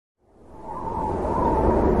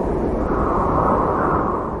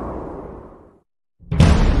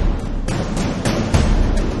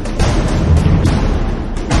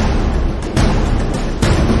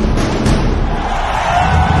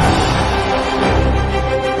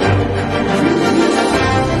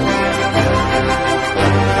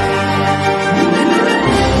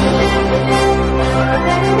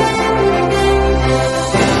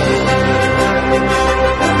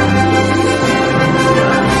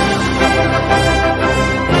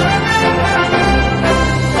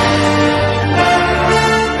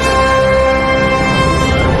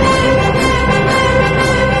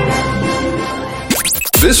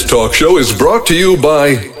talk show is brought to you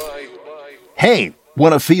by... Hey,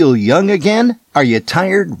 want to feel young again? Are you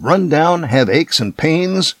tired, run down, have aches and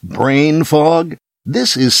pains, brain fog?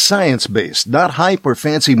 This is science-based, not hype or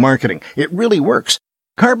fancy marketing. It really works.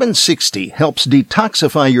 Carbon 60 helps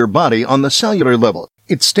detoxify your body on the cellular level.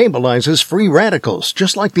 It stabilizes free radicals,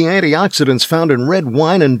 just like the antioxidants found in red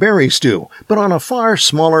wine and berry stew, but on a far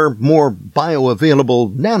smaller, more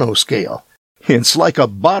bioavailable nanoscale. It's like a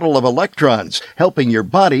bottle of electrons, helping your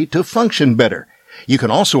body to function better. You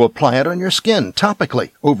can also apply it on your skin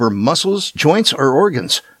topically, over muscles, joints, or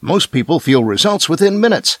organs. Most people feel results within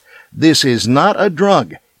minutes. This is not a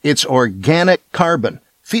drug. It's organic carbon.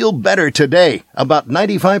 Feel better today. About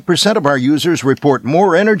 95% of our users report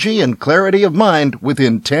more energy and clarity of mind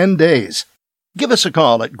within 10 days. Give us a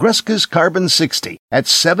call at Greska's Carbon 60 at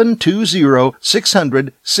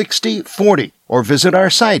 720-600-6040 or visit our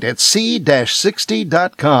site at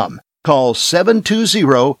c-60.com. Call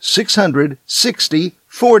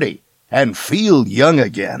 720-600-6040 and feel young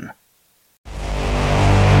again.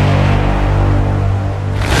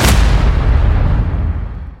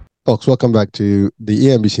 Folks, welcome back to the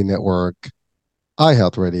EMBC Network,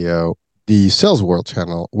 iHealth Radio, the Sales World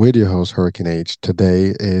channel with your host, Hurricane H.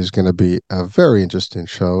 Today is going to be a very interesting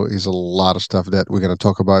show. There's a lot of stuff that we're going to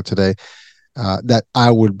talk about today that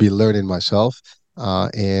I would be learning myself.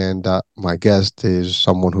 And my guest is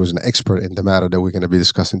someone who's an expert in the matter that we're going to be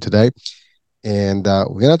discussing today. And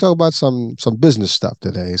we're going to talk about some business stuff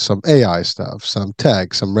today, some AI stuff, some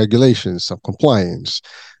tech, some regulations, some compliance,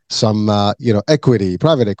 some, equity,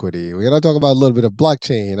 private equity. We're going to talk about a little bit of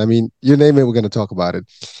blockchain. I mean, you name it, we're going to talk about it.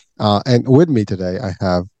 And with me today, I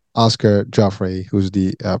have Oscar Jofre, who's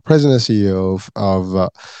the president and CEO of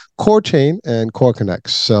KoreChain and KoreConX.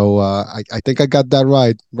 So I think I got that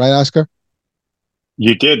right. Right, Oscar?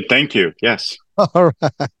 You did. Thank you. Yes. All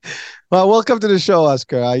right. Well, welcome to the show,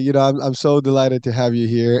 Oscar. I'm so delighted to have you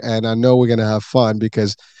here, and I know we're going to have fun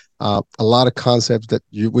because a lot of concepts that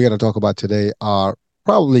we're going to talk about today are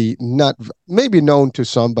probably not, maybe known to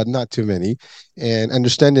some, but not too many. And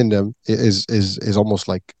understanding them is almost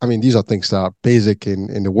like, I mean, these are things that are basic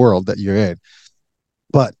in the world that you're in.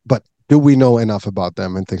 But do we know enough about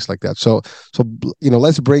them and things like that? So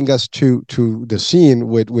let's bring us to the scene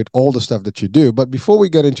with all the stuff that you do. But before we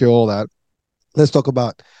get into all that, let's talk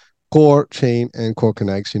about KoreChain and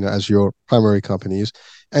KoreConX, as your primary companies,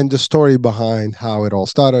 and the story behind how it all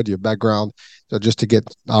started, your background. So just to get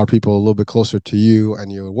our people a little bit closer to you and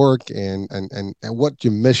your work and what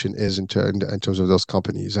your mission is in terms of those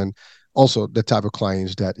companies, and also the type of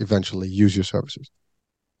clients that eventually use your services.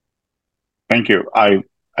 Thank you.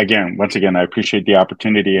 Once again, I appreciate the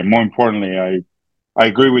opportunity. And more importantly, I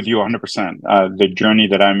agree with you 100%. The journey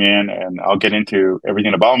that I'm in, and I'll get into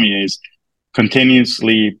everything about me, is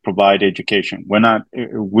continuously provide education.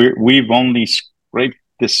 We've only scraped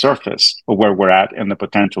the surface of where we're at, and the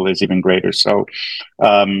potential is even greater. So,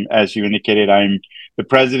 as you indicated, I'm the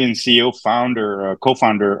president, CEO,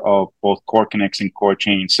 co-founder of both KoreConX and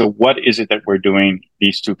KoreChain. So what is it that we're doing,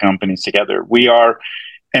 these two companies together? We are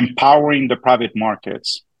empowering the private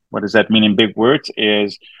markets. What does that mean in big words?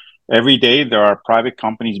 Is every day there are private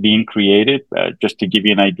companies being created. Just to give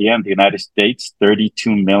you an idea, in the United States,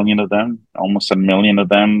 32 million of them, almost a million of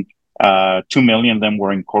them, 2 million of them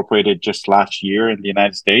were incorporated just last year in the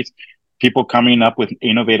United States. People coming up with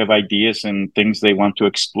innovative ideas and things they want to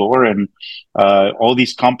explore. And all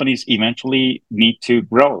these companies eventually need to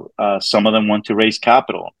grow. Some of them want to raise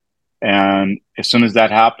capital. And as soon as that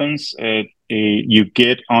happens, you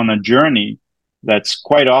get on a journey that's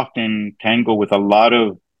quite often tangled with a lot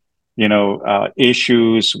of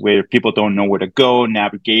issues where people don't know where to go,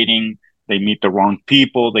 navigating. They meet the wrong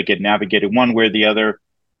people. They get navigated one way or the other.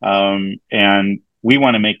 And we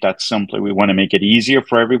want to make that simpler. We want to make it easier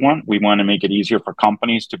for everyone. We want to make it easier for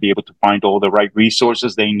companies to be able to find all the right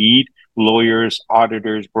resources they need, lawyers,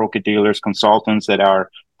 auditors, broker-dealers, consultants that are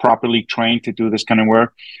properly trained to do this kind of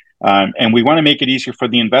work. And we want to make it easier for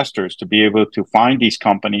the investors to be able to find these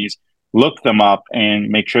companies, look them up, and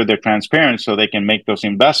make sure they're transparent so they can make those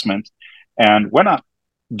investments. And we're not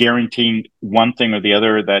guaranteeing one thing or the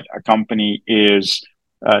other that a company is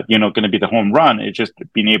going to be the home run. It's just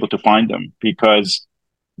being able to find them, because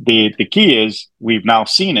the key is we've now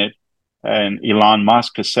seen it, and Elon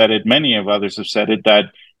Musk has said it, many of others have said it,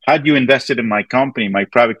 that had you invested in my company, my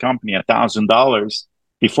private company, $1,000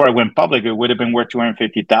 before I went public, it would have been worth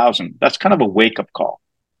 $250,000. That's kind of a wake-up call.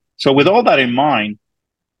 So with all that in mind,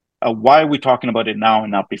 why are we talking about it now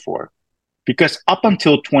and not before? Because up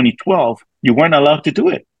until 2012, you weren't allowed to do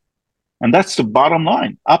it. And that's the bottom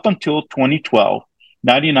line. Up until 2012,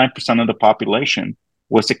 99% of the population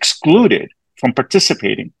was excluded from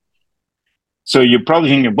participating So you're probably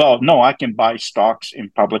thinking, well, no, I can buy stocks in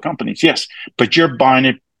public companies. Yes, but you're buying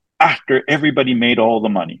it after everybody made all the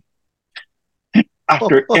money,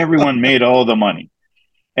 after everyone made all the money.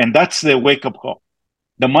 And that's the wake up call.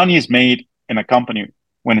 The money is made in a company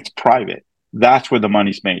when it's private. That's where the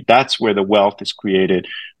money's made. That's where the wealth is created.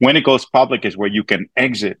 When it goes public is where you can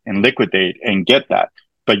exit and liquidate and get that.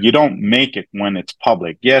 But you don't make it when it's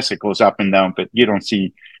public. Yes, it goes up and down, but you don't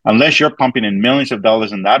see, unless you're pumping in millions of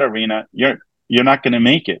dollars in that arena, you're not going to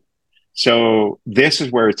make it. So this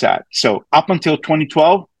is where it's at. So up until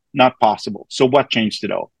 2012, not possible. So what changed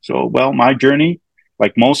it all? So, well, my journey,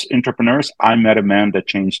 like most entrepreneurs, I met a man that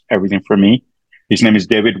changed everything for me. His name is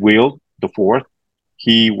David Weil IV.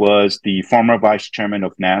 He was the former vice chairman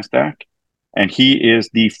of NASDAQ, and he is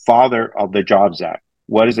the father of the Jobs Act.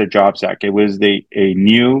 What is the Jobs Act? It was a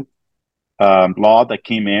new law that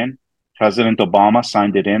came in. President Obama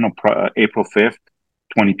signed it in on April 5th,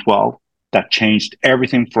 2012, that changed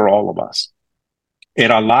everything for all of us. It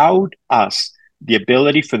allowed us the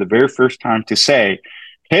ability for the very first time to say,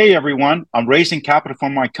 hey, everyone, I'm raising capital for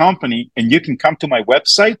my company, and you can come to my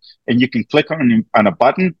website and you can click on a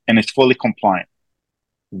button and it's fully compliant.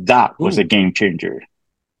 That was a game changer.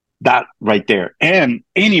 That right there. And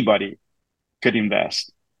anybody could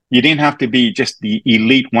invest. You didn't have to be just the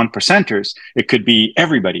elite 1%ers. It could be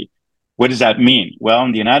everybody. What does that mean? Well,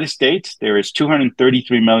 in the United States, there is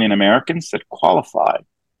 233 million Americans that qualify,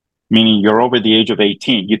 meaning you're over the age of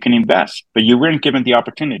 18. You can invest, but you weren't given the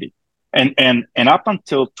opportunity. And up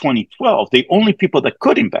until 2012, the only people that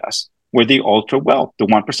could invest were the ultra wealth, the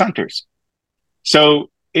 1%ers. So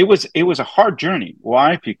it was a hard journey.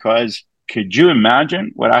 Why? Because could you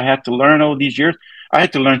imagine what I had to learn all these years? I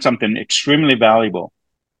had to learn something extremely valuable.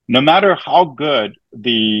 No matter how good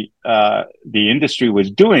the industry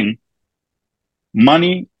was doing,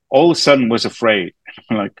 money all of a sudden was afraid.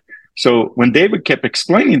 So when David kept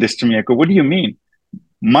explaining this to me, I go, what do you mean?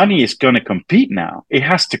 Money is going to compete now. It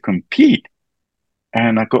has to compete.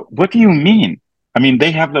 And I go, what do you mean? I mean,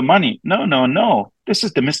 they have the money. No. This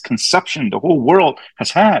is the misconception the whole world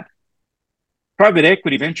has had. Private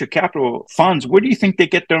equity, venture capital funds, where do you think they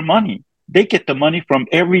get their money? They get the money from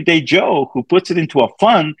everyday Joe who puts it into a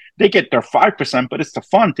fund. They get their 5%, but it's the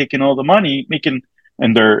fund taking all the money, making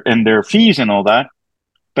and their fees and all that.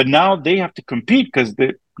 But now they have to compete because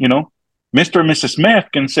Mr. and Mrs. Smith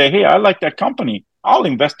can say, hey, I like that company. I'll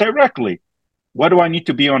invest directly. What do I need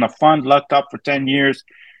to be on a fund locked up for 10 years?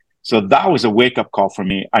 So that was a wake-up call for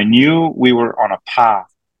me. I knew we were on a path,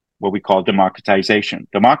 what we call democratization.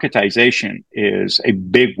 Democratization is a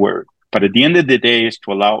big word, but at the end of the day is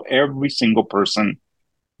to allow every single person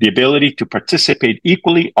the ability to participate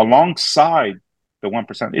equally alongside the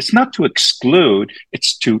 1%. It's not to exclude,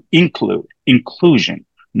 it's to include. Inclusion,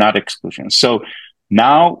 not exclusion. So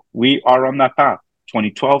now we are on that path.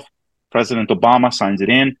 2012, President Obama signs it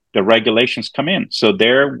in, the regulations come in. So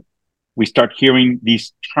there we start hearing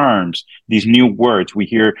these terms, these new words. We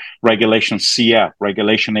hear Regulation CF,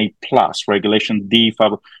 Regulation A+, Regulation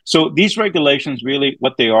D5. So these regulations really,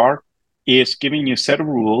 what they are is giving you a set of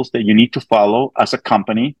rules that you need to follow as a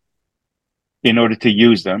company in order to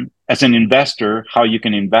use them. As an investor, how you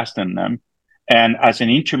can invest in them. And as an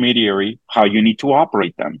intermediary, how you need to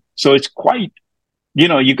operate them. So it's quite,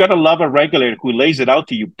 you got to love a regulator who lays it out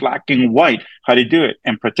to you black and white, how to do it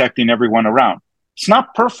and protecting everyone around. It's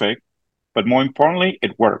not perfect, but more importantly,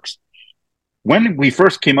 it works. When we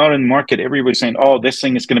first came out in the market, everybody was saying, oh, this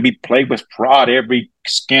thing is going to be plagued with fraud. Every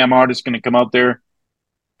scam artist is going to come out there.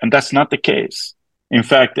 And that's not the case. In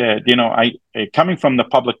fact, coming from the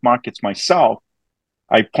public markets myself,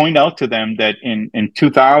 I point out to them that in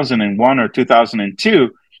 2001 or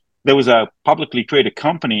 2002, there was a publicly traded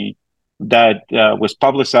company that was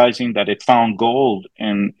publicizing that it found gold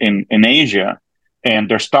in Asia, and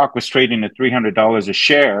their stock was trading at $300 a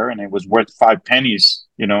share, and it was worth 5 pennies,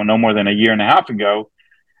 no more than a year and a half ago.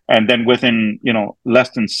 And then within, less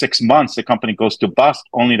than 6 months, the company goes to bust,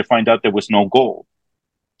 only to find out there was no gold.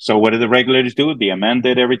 So what did the regulators do? They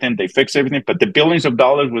amended everything, they fixed everything, but the billions of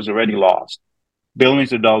dollars was already lost.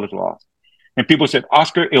 Billions of dollars lost. And people said,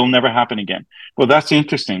 Oscar, it'll never happen again. Well, that's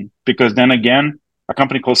interesting, because then again, a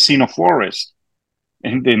company called Sino Forest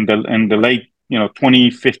in the late,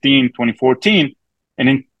 2015, 2014, and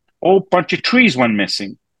then a whole bunch of trees went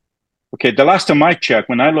missing. Okay, the last time I checked,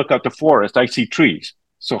 when I look out the forest, I see trees.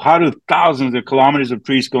 So how do thousands of kilometers of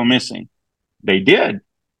trees go missing? They did.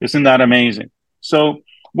 Isn't that amazing? So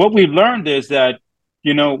what we've learned is that,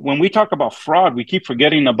 when we talk about fraud, we keep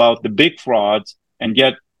forgetting about the big frauds,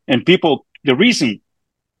 and people, the reason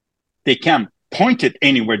they can't point it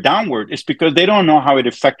anywhere downward is because they don't know how it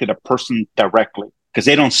affected a person directly. because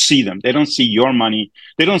they don't see them. They don't see your money.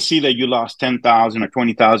 They don't see that you lost 10,000 or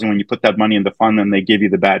 20,000 when you put that money in the fund and they give you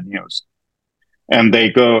the bad news. And they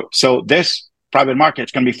go, so this private market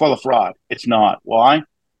is going to be full of fraud. It's not. Why?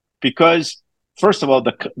 Because first of all,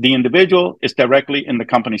 the individual is directly in the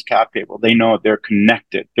company's cap table. They know they're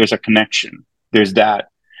connected. There's a connection. There's that.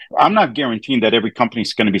 I'm not guaranteeing that every company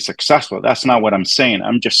is going to be successful. That's not what I'm saying.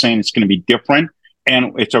 I'm just saying it's going to be different.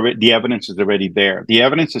 And it's already, the evidence is already there. The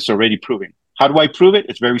evidence is already proving. How do I prove it?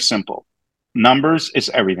 It's very simple. Numbers is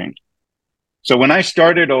everything. So when I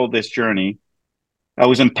started all this journey, I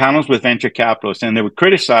was in panels with venture capitalists, and they would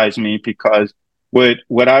criticize me because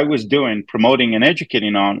what I was doing, promoting and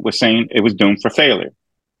educating on, was saying it was doomed for failure.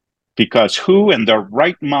 Because who in their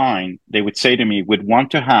right mind, they would say to me, would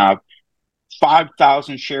want to have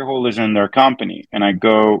 5,000 shareholders in their company? And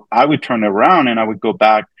I would turn around and I would go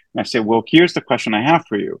back and I say, well, here's the question I have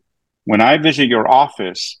for you. When I visit your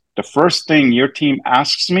office, the first thing your team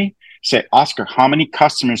asks me, say, Oscar, how many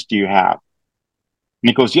customers do you have? And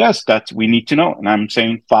he goes, yes, we need to know. And I'm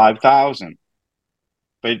saying 5,000.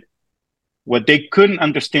 But what they couldn't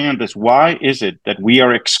understand is, why is it that we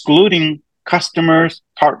are excluding customers,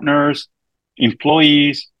 partners,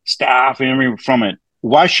 employees, staff, from it?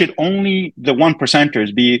 Why should only the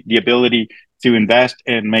 1%ers be the ability to invest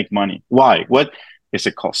and make money? Why? What is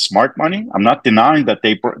it called? Smart money? I'm not denying that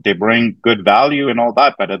they bring good value and all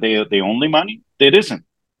that, but are they the only money? It isn't,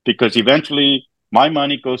 because eventually my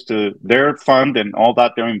money goes to their fund and all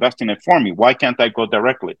that. They're investing it for me. Why can't I go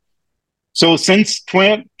directly? So since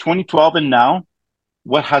 2012 and now,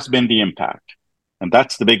 what has been the impact? And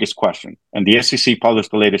that's the biggest question. And the SEC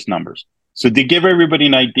published the latest numbers. So to give everybody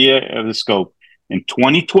an idea of the scope, in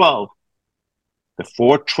 2012, the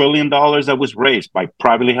 $4 trillion that was raised by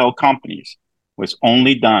privately held companies was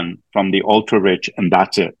only done from the ultra-rich, and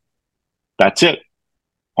that's it. That's it.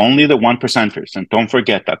 Only the 1%ers. And don't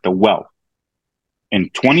forget that the wealth. In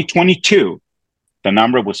 2022, the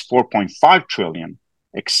number was 4.5 trillion,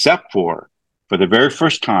 except for the very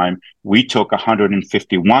first time, we took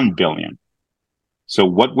 151 billion. So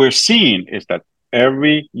what we're seeing is that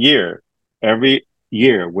every year,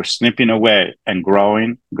 we're snipping away and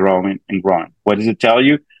growing. What does it tell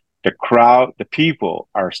you? The crowd, the people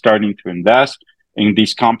are starting to invest in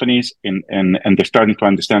these companies and they're starting to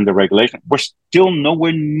understand the regulation. We're still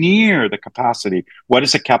nowhere near the capacity. What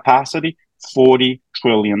is the capacity? $40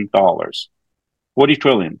 trillion. 40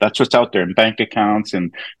 trillion. That's what's out there in bank accounts,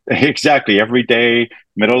 and exactly every day,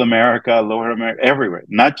 middle America, lower America, everywhere.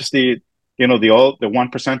 Not just the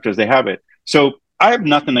 1%ers, they have it. So I have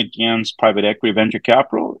nothing against private equity, venture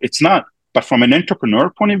capital. It's not. But from an entrepreneur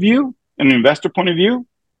point of view, an investor point of view,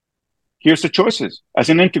 here's the choices. As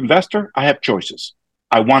an investor, I have choices.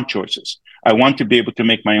 I want choices. I want to be able to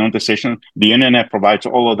make my own decisions. The internet provides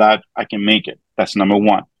all of that. I can make it. That's number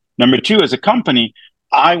one. Number two, as a company,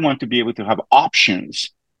 I want to be able to have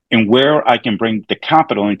options in where I can bring the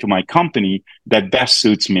capital into my company that best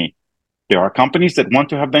suits me. There are companies that want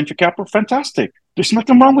to have venture capital. Fantastic. There's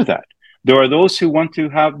nothing wrong with that. There are those who want to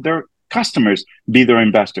have their customers be their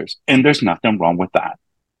investors, and there's nothing wrong with that.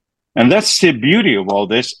 And that's the beauty of all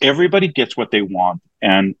this. Everybody gets what they want.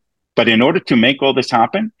 But in order to make all this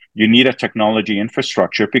happen, you need a technology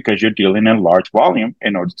infrastructure, because you're dealing in large volume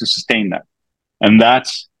in order to sustain that. And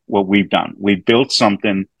that's what we've done. We built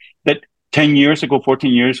something that 10 years ago,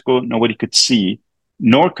 14 years ago, nobody could see,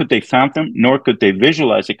 nor could they fathom, nor could they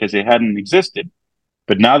visualize it, because it hadn't existed.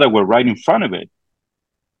 But now that we're right in front of it,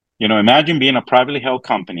 imagine being a privately held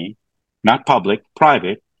company, not public,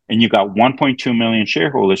 private, and you got 1.2 million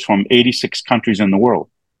shareholders from 86 countries in the world.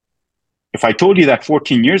 If I told you that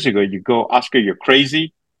 14 years ago, you go, Oscar, you're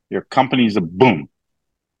crazy. Your company is a boom.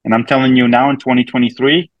 And I'm telling you now in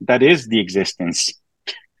 2023, that is the existence.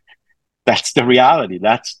 That's the reality.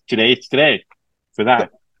 That's today. It's today for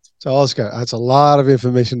that. So Oscar, that's a lot of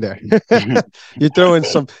information there. You throw in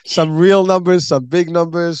some real numbers, some big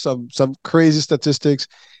numbers, some crazy statistics.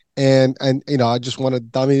 And I just want to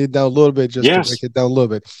dummy it down a little bit, just to break it down a little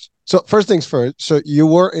bit. So first things first. So you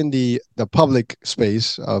were in the public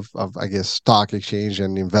space of I guess stock exchange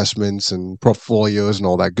and investments and portfolios and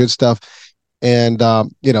all that good stuff. And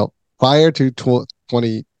prior to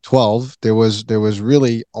 2012, there was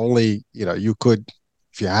really only you could,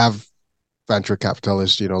 if you have venture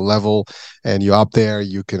capitalist level and you're up there,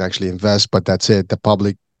 you can actually invest, but that's it. The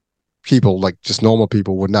public people, like just normal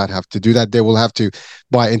people, would not have to do that. They will have to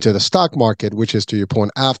buy into the stock market, which is, to your point,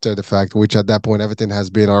 after the fact, which at that point everything has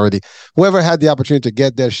been already, whoever had the opportunity to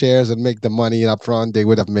get their shares and make the money up front, they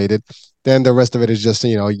would have made it. Then the rest of it is just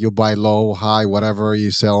you buy low, high, whatever, you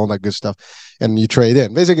sell, all that good stuff, and you trade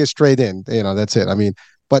in. Basically it's trade in, that's it. I mean,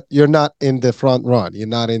 but you're not in the front run. You're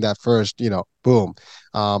not in that first, boom.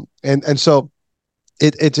 And so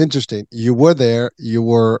it's interesting. You were there. You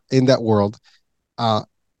were in that world.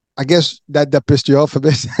 I guess that pissed you off a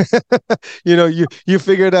bit. You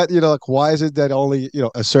figure that, like, why is it that only,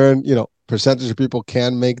 a certain, percentage of people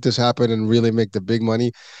can make this happen and really make the big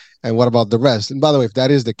money? And what about the rest? And by the way, if that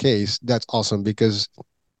is the case, that's awesome, because,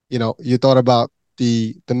 you thought about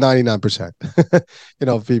the 99%,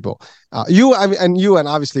 of people. You and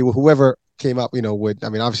obviously whoever came up,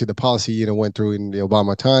 obviously the policy, went through in the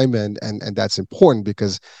Obama time, and that's important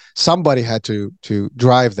because somebody had to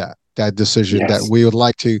drive that decision that we would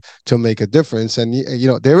like to make a difference. And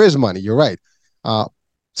there is money. You're right.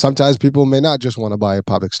 Sometimes people may not just want to buy a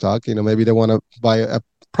public stock. Maybe they want to buy a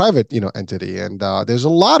private entity. And there's a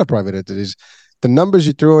lot of private entities. The numbers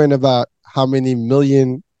you threw in about how many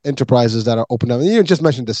million enterprises that are open up. You just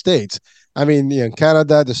mentioned the States. In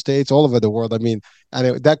Canada, the States, all over the world. And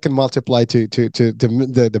that can multiply to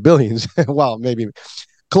the billions. Well, maybe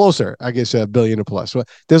closer, I guess, $1 billion or plus. So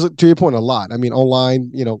there's, to your point, a lot.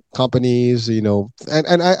 Online, companies,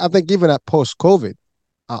 and I think even at post-COVID,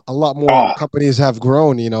 a lot more companies have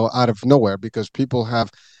grown, out of nowhere, because people have,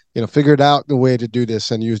 figured out the way to do this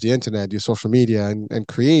and use the internet, use social media, and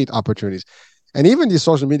create opportunities. And even these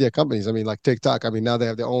social media companies, like TikTok, now they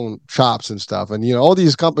have their own shops and stuff. And, all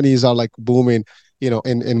these companies are like booming,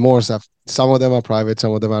 in more stuff. Some of them are private,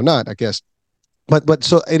 some of them are not, I guess. But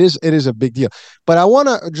so it is a big deal. But I want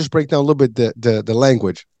to just break down a little bit the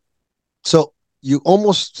language. So I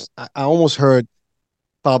almost heard,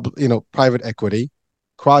 private equity,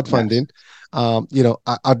 crowdfunding. Yes.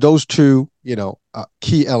 Are those two,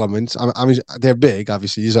 key elements? They're big,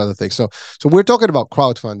 obviously. These are the things. So we're talking about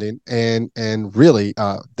crowdfunding and really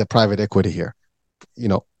the private equity here.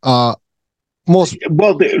 But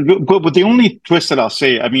the only twist that I'll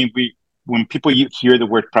say, when people hear the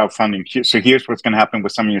word crowdfunding, so here's what's going to happen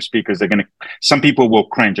with some of your speakers. Some people will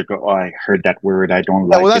cringe and go, "Oh, I heard that word. I don't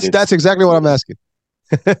like it." Well, that's exactly what I'm asking.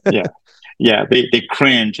 Yeah. They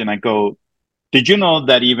cringe, and I go, "Did you know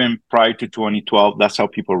that even prior to 2012, that's how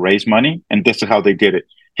people raise money, and this is how they did it?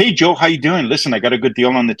 Hey, Joe, how you doing? Listen, I got a good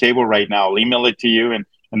deal on the table right now. I'll email it to you, and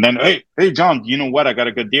then hey, John, you know what? I got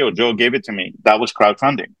a good deal. Joe gave it to me. That was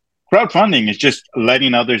crowdfunding. Crowdfunding is just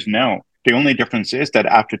letting others know. The only difference is that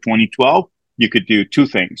after 2012, you could do two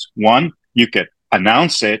things. One, you could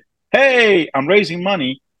announce it. Hey, I'm raising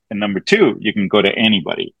money. And number two, you can go to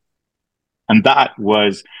anybody. And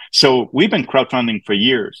so we've been crowdfunding for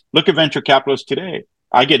years. Look at venture capitalists today.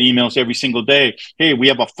 I get emails every single day. Hey, we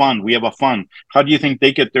have a fund. How do you think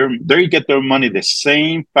they get their money? The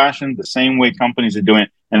same fashion, the same way companies are doing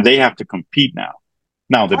it. And they have to compete now.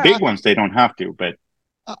 Now, the big ones, they don't have to, but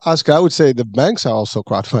Oscar, I would say the banks are also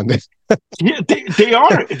crowdfunding. Yeah, they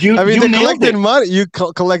are. They're collecting money. You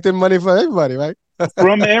collecting money for everybody, right?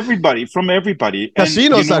 from everybody.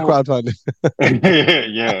 Casinos are crowdfunding.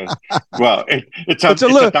 Yeah. Well, it's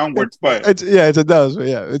a downward spiral. It does.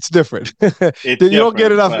 Yeah, it's different. You don't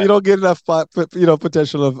get enough.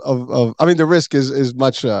 Potential of. The risk is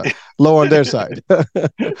much lower on their side.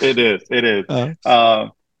 It is.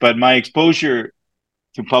 But my exposure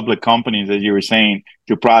to public companies, as you were saying,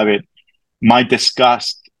 to private, my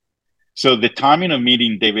disgust. So the timing of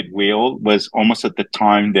meeting David Weil was almost at the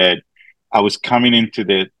time that I was coming into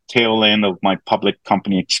the tail end of my public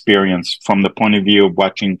company experience, from the point of view of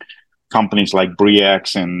watching companies like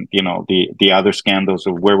Bre-X and, the other scandals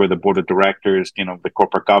of where were the board of directors, the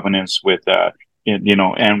corporate governance with,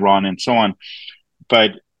 Enron and so on.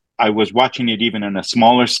 But I was watching it even on a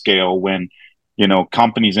smaller scale when,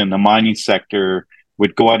 companies in the mining sector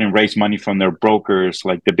would go out and raise money from their brokers,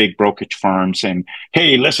 like the big brokerage firms. And,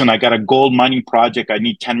 hey, listen, I got a gold mining project. I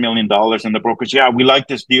need $10 million. And the brokers, yeah, we like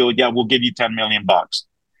this deal. Yeah, we'll give you $10 million.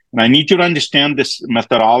 And I need you to understand this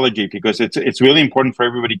methodology, because it's really important for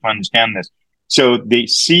everybody to understand this. So the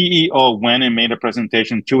CEO went and made a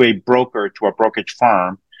presentation to a broker, to a brokerage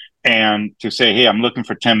firm, and to say, hey, I'm looking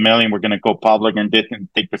for 10 million. We're going to go public and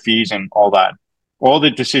take the fees and all that. All the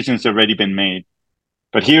decisions have already been made.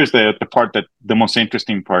 But here's the part the most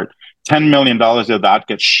interesting part. $10 million of that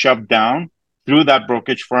gets shoved down through that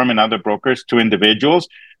brokerage firm and other brokers to individuals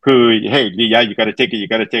who, hey, yeah, you got to take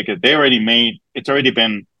it. They already made, it's already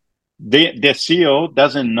been, the CEO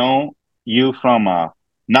doesn't know you from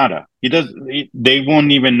nada. They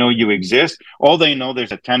won't even know you exist. All they know,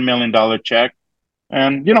 there's a $10 million check.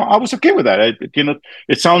 And, I was okay with that.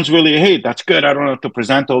 It sounds really, hey, that's good. I don't have to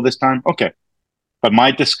present all this time. Okay. But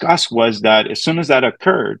my disgust was that as soon as that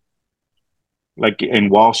occurred, like in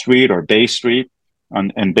Wall Street or Bay Street,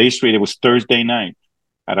 and Bay Street, it was Thursday night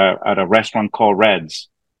at a restaurant called Red's.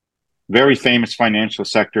 very famous financial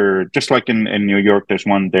sector, just like in New York, there's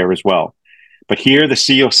one there as well. But here, the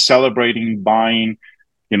CEO celebrating buying,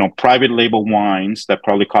 private label wines that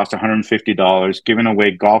probably cost $150, giving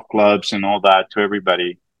away golf clubs and all that to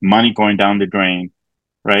everybody, money going down the drain,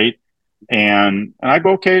 right? And I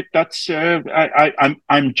go, okay, that's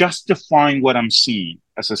I'm justifying what I'm seeing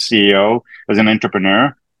as a CEO, as an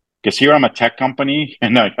entrepreneur, because here I'm a tech company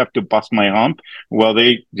and I have to bust my hump. Well,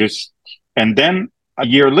 and then a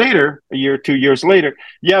year, 2 years later,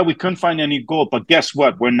 yeah, we couldn't find any gold, but guess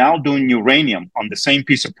what? We're now doing uranium on the same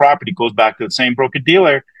piece of property, goes back to the same broker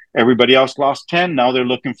dealer. Everybody else lost 10. Now they're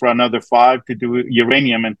looking for another 5 to do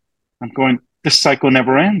uranium. And I'm going, this cycle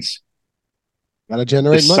never ends. Gotta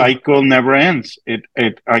generate money. Cycle never ends.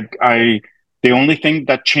 The only thing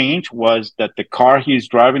that changed was that the car he's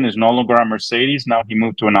driving is no longer a Mercedes. Now he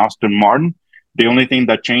moved to an Aston Martin. The only thing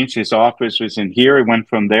that changed, his office was in here. It went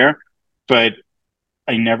from there. But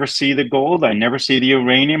I never see the gold. I never see the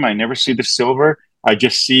uranium. I never see the silver. I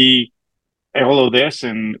just see all of this,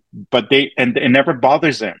 but it never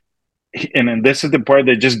bothers them. And then this is the part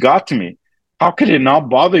that just got to me. How could it not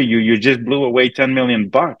bother you? You just blew away $10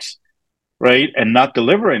 million, right? And not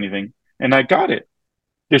deliver anything. And I got it.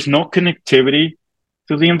 There's no connectivity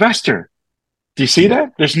to the investor. Do you see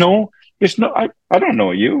that? I don't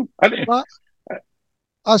know you.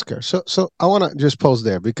 Oscar, so I want to just pause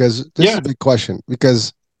there because this is a big question,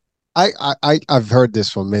 because I've heard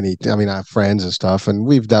this from many. I mean, I have friends and stuff, and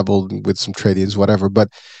we've dabbled with some tradings, whatever. But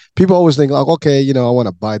people always think like, okay, I want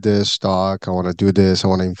to buy this stock, I want to do this, I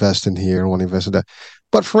want to invest in here, I want to invest in that.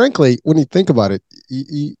 But frankly, when you think about it,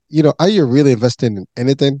 are you really investing in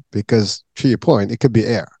anything? Because to your point, it could be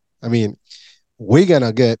air. I mean, we're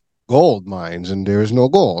gonna get gold mines and there is no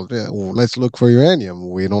gold. Well, let's look for uranium.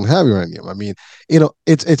 We don't have uranium. I mean,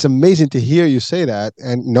 it's amazing to hear you say that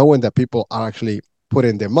and knowing that people are actually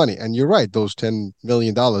putting their money. And you're right, those $10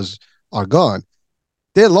 million are gone.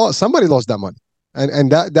 Somebody lost that money.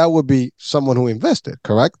 And that would be someone who invested,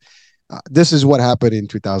 correct? This is what happened in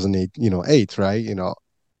 2008, 8, right?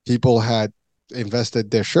 People had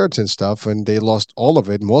invested their shirts and stuff and they lost all of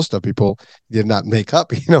it. Most of the people did not make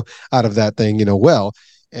up, out of that thing, well.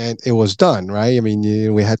 And it was done, right? I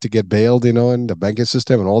mean, we had to get bailed, in the banking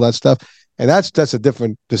system and all that stuff. And that's a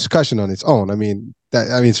different discussion on its own. I mean,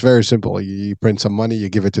 it's very simple. You print some money, you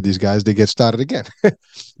give it to these guys, they get started again.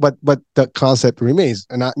 but the concept remains.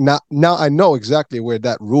 And now I know exactly where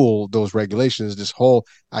that rule, those regulations, this whole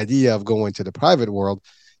idea of going to the private world,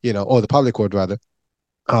 or the public world rather,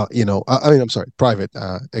 private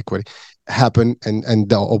equity happened, and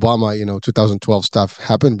the Obama, 2012 stuff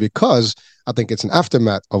happened because I think it's an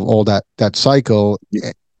aftermath of all that cycle.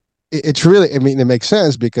 It's really, it makes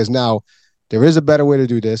sense because now there is a better way to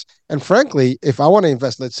do this. And frankly, if I want to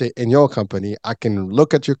invest, let's say in your company, I can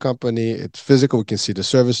look at your company. It's physical. We can see the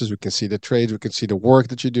services. We can see the trades. We can see the work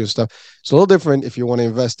that you do and stuff. It's a little different if you want to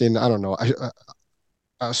invest in, I don't know,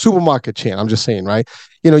 a supermarket chain. I'm just saying, right?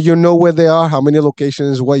 You know where they are, how many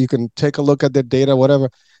locations, what you can take a look at their data, whatever.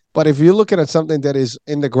 But if you're looking at something that is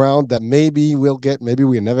in the ground that maybe we'll get, maybe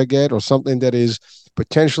we never get, or something that is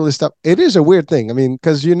potentially stuff, it is a weird thing. I mean,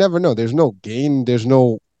 because you never know. There's no gain. There's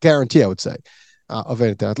no guarantee, I would say, of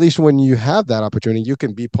anything. At least when you have that opportunity, you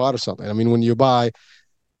can be part of something. I mean, when you buy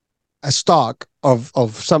a stock of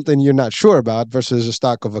something you're not sure about versus a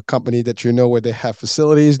stock of a company that where they have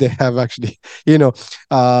facilities, they have actually,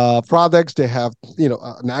 products, they have,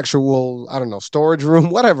 an actual, I don't know, storage room,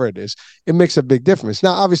 whatever it is, it makes a big difference.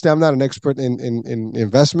 Now, obviously, I'm not an expert in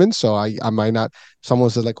investments, so I might not, someone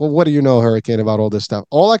says like, well, what do you know, Hurricane, about all this stuff?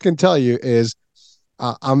 All I can tell you is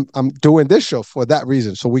I'm doing this show for that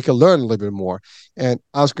reason, so we can learn a little bit more. And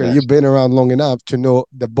Oscar, You've been around long enough to know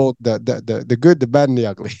the good, the bad, and the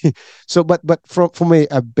ugly. So, but from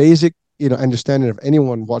a basic understanding of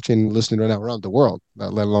anyone watching, listening right now around the world,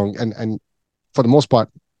 let alone and for the most part,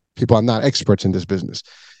 people are not experts in this business.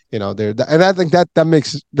 And I think that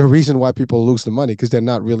makes the reason why people lose the money, because they're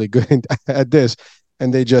not really good at this,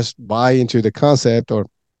 and they just buy into the concept, or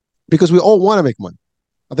because we all want to make money.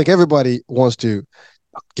 I think everybody wants to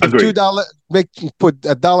give $2, put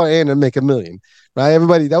 $1 in and make $1 million, right?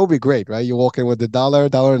 Everybody, that would be great, right? You walk in with the dollar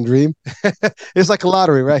and dream. It's like a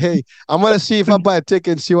lottery, right? Hey, I'm going to see if I buy a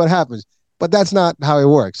ticket and see what happens. But that's not how it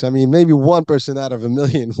works. I mean, maybe 1% out of 1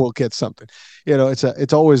 million will get something.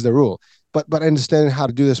 It's always the rule. But understanding how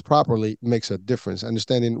to do this properly makes a difference.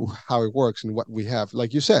 Understanding how it works and what we have.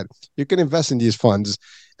 Like you said, you can invest in these funds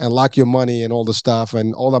and lock your money and all the stuff,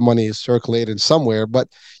 and all that money is circulated somewhere. But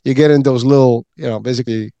you get in those little,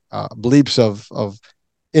 basically bleeps of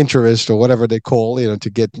interest or whatever they call, to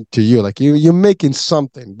get to you. Like you're making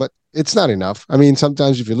something, but It's not enough. I mean,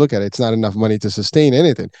 sometimes if you look at it, it's not enough money to sustain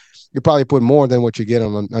anything. You probably put more than what you get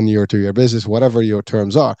on your to your business, whatever your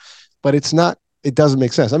terms are, but it's not. It doesn't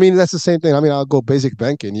make sense. I mean, that's the same thing. I mean, I'll go basic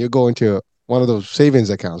banking. You go into one of those savings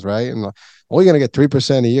accounts, right? And you're gonna get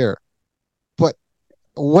 3% a year. But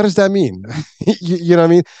what does that mean? You know what I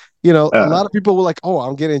mean? A lot of people were like, "Oh,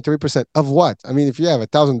 I'm getting 3% of what?" I mean, if you have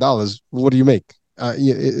 $1,000, what do you make?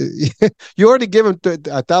 You already give them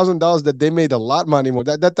 $1,000 that they made a lot of money more.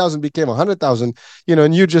 That thousand became 100,000,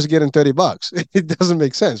 and you're just getting $30. It doesn't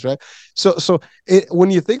make sense, right? So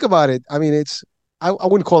when you think about it, I mean, I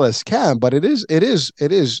wouldn't call it a scam, but it is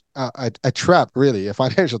a trap, really, a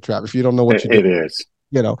financial trap. If you don't know what you do, it is.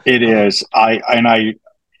 It is.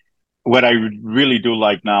 What I really do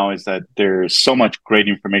like now is that there's so much great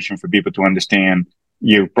information for people to understand.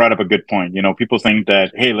 You brought up a good point. People think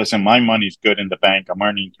that, hey, listen, my money's good in the bank. I'm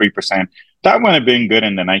earning 3%. That would have been good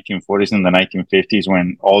in the 1940s and the 1950s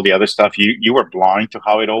when all the other stuff, you were blind to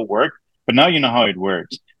how it all worked. But now you know how it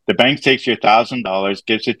works. The bank takes your $1,000,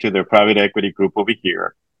 gives it to their private equity group over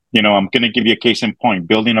here. I'm going to give you a case in point,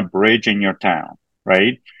 building a bridge in your town,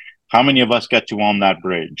 right? How many of us get to own that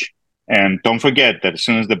bridge? And don't forget that as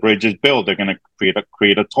soon as the bridge is built, they're going to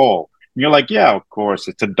create a toll. And you're like, yeah, of course,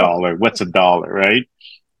 it's $1. What's $1, right?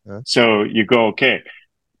 Yeah. So you go, okay,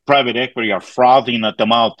 private equity are frothing at the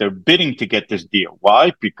mouth. They're bidding to get this deal.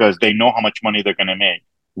 Why? Because they know how much money they're going to make.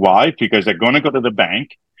 Why? Because they're going to go to the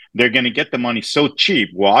bank. They're going to get the money so cheap.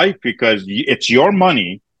 Why? Because it's your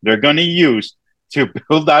money they're going to use to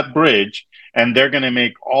build that bridge, and they're going to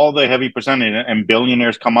make all the heavy percentage, and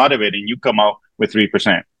billionaires come out of it, and you come out with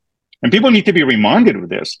 3%. And people need to be reminded of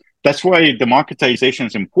this. That's why democratization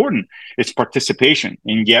is important. It's participation.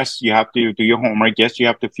 And yes, you have to do your homework. Yes, you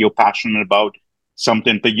have to feel passionate about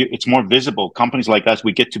something, but it's more visible. Companies like us,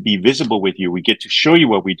 we get to be visible with you. We get to show you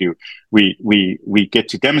what we do. We get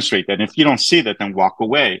to demonstrate that. And if you don't see that, then walk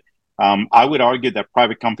away. I would argue that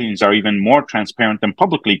private companies are even more transparent than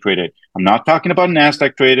publicly traded. I'm not talking about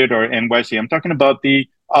NASDAQ traded or NYC. I'm talking about the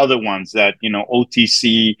other ones that,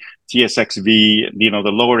 OTC, TSXV,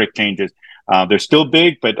 the lower exchanges. They're still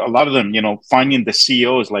big, but a lot of them, finding the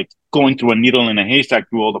CEOs, like going through a needle in a haystack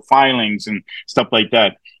through all the filings and stuff like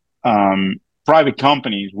that. Private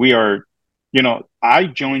companies, we are, I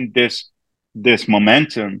joined this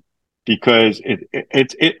momentum because you're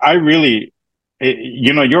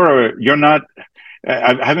not,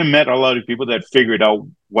 I haven't met a lot of people that figured out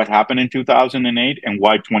what happened in 2008 and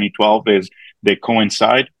why 2012 they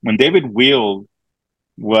coincide. When David Weil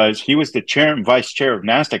he was the vice chair of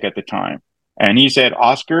NASDAQ at the time. And he said,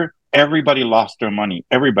 Oscar, everybody lost their money,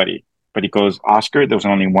 everybody. But he goes, Oscar, there was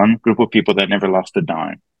only one group of people that never lost a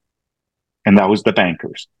dime. And that was the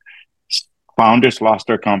bankers. Founders lost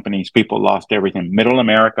their companies. People lost everything. Middle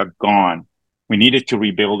America gone. We needed to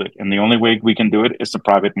rebuild it. And the only way we can do it is the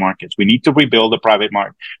private markets. We need to rebuild the private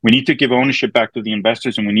market. We need to give ownership back to the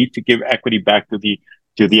investors, and we need to give equity back to the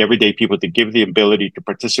everyday people, to give the ability to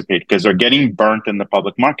participate, because they're getting burnt in the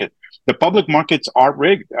public market. The public markets are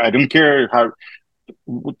rigged. I don't care how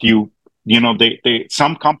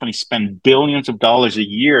some companies spend billions of dollars a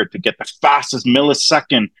year to get the fastest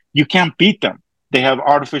millisecond. You can't beat them. They have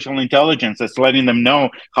artificial intelligence that's letting them know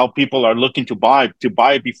how people are looking to buy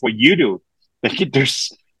before you do.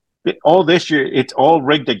 There's all this year, it's all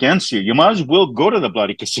rigged against you. You might as well go to the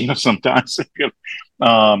bloody casino sometimes.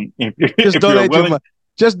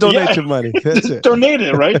 Just donate your money. That's it. Donate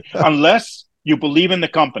it, right? Unless you believe in the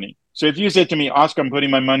company. So if you said to me, Oscar, I'm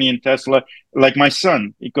putting my money in Tesla, like my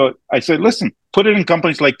son, I said, listen, put it in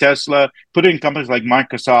companies like Tesla, put it in companies like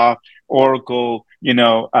Microsoft, Oracle,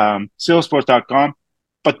 Salesforce.com,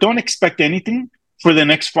 but don't expect anything for the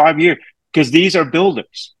next 5 years, because these are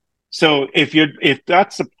builders. So if you're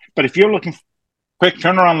looking for quick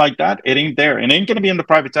turnaround like that, it ain't there. It ain't going to be in the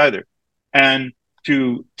privates either. And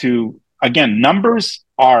again, numbers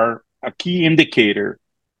are a key indicator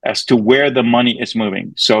as to where the money is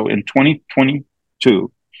moving. So in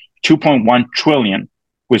 2022, 2.1 trillion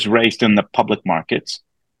was raised in the public markets.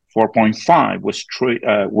 4.5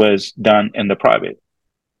 was done in the private.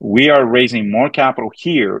 We are raising more capital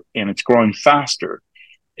here, and it's growing faster.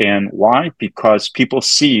 And why? Because people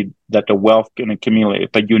see that the wealth can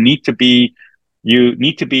accumulate. But you need to be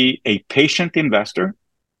a patient investor.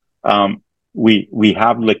 We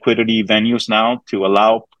have liquidity venues now to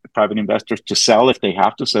allow private investors to sell if they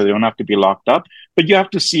have to, so they don't have to be locked up. But you have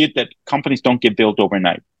to see it that companies don't get built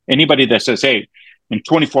overnight. Anybody that says, hey, in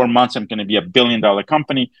 24 months, I'm going to be $1 billion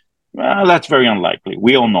company, well, that's very unlikely.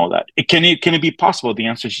 We all know that. Can it be possible? The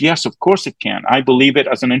answer is yes, of course it can. I believe it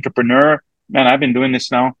as an entrepreneur. Man, I've been doing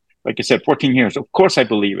this now, like I said, 14 years. Of course I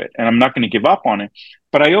believe it, and I'm not going to give up on it.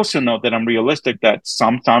 But I also know that I'm realistic that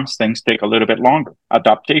sometimes things take a little bit longer.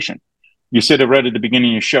 Adaptation. You said it right at the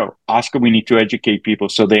beginning of your show. Oscar, we need to educate people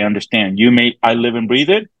so they understand. I live and breathe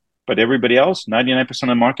it, but everybody else, 99% of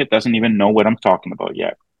the market doesn't even know what I'm talking about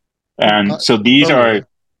yet. And so these are,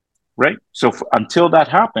 right? So until that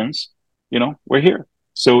happens, we're here.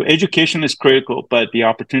 So education is critical, but the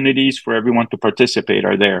opportunities for everyone to participate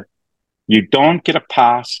are there. You don't get a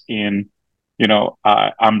pass in,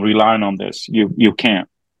 I'm relying on this. You can't.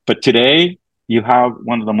 But today, you have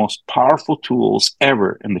one of the most powerful tools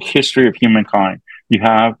ever in the history of humankind. You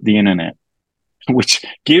have the internet, which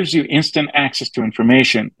gives you instant access to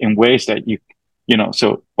information in ways that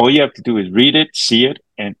so all you have to do is read it, see it,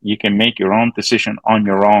 and you can make your own decision on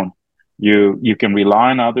your own. You can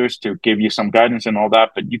rely on others to give you some guidance and all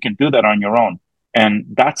that, but you can do that on your own. And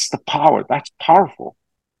that's the power. That's powerful.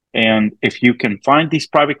 And if you can find these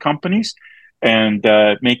private companies and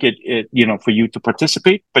make it, for you to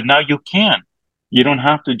participate, but now you can. You don't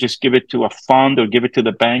have to just give it to a fund or give it to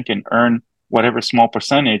the bank and earn whatever small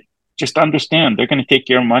percentage. Just understand they're going to take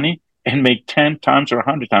your money and make 10 times or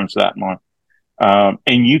 100 times that more.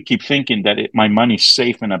 And you keep thinking that my money's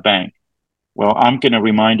safe in a bank. Well, I'm going to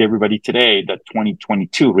remind everybody today that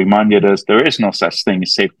 2022 reminded us there is no such thing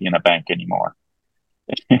as safety in a bank anymore.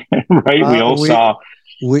 Right? We all saw.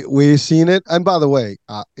 We've seen it. And by the way,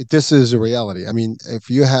 this is a reality. I mean, if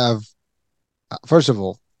you have, first of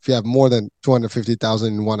all, if you have more than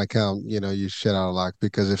 250,000 in one account, you shit out of luck,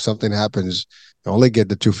 because if something happens, you only get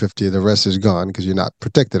the 250, the rest is gone because you're not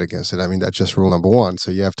protected against it. I mean, that's just rule number one. So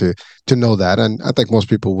you have to know that. And I think most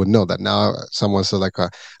people would know that. Now, someone said like, I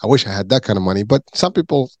wish I had that kind of money, but some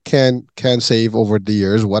people can save over the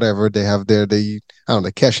years, whatever they have there. They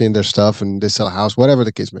cash in their stuff and they sell a house, whatever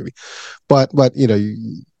the case may be. But you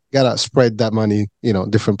gotta spread that money,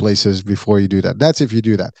 different places before you do that. That's if you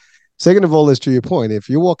do that. Second of all, is to your point, if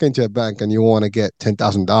you walk into a bank and you want to get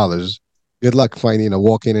 $10,000, good luck finding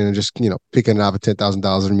walking in and just picking up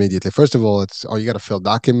 $10,000 immediately. First of all, you got to fill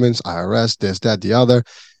documents, IRS, this, that, the other.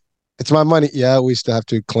 It's my money. Yeah, we still have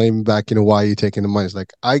to claim back. Why are you taking the money? It's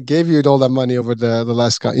like, I gave you all that money over the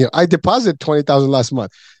last. I deposited $20,000 last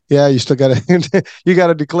month. Yeah, you still gotta you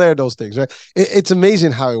gotta declare those things, right? It's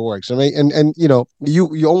amazing how it works. I mean, and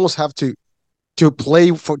you almost have to play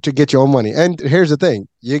to get your own money. And here's the thing: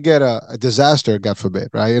 you get a disaster, God forbid,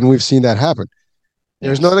 right? And we've seen that happen.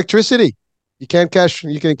 There's no electricity. You can't can't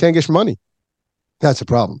get your money. That's a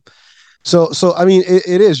problem. So I mean,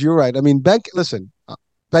 it is. You're right. I mean,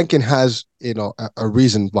 banking has a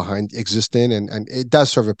reason behind existing, and it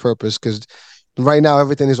does serve a purpose, because right now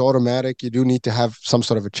everything is automatic. You do need to have some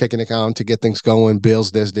sort of a checking account to get things going,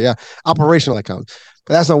 bills, this, the operational account.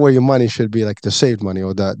 But that's not where your money should be, like the saved money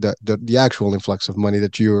or the actual influx of money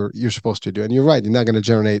that you're supposed to do. And you're right, you're not going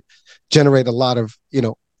to generate a lot of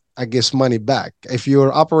I guess money back. If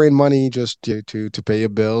you're operating money just to pay your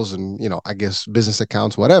bills and I guess business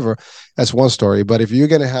accounts, whatever, that's one story. But if you're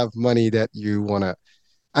going to have money that you want to,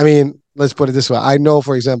 I mean, let's put it this way. I know,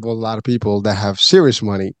 for example, a lot of people that have serious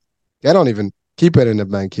money, they don't even keep it in the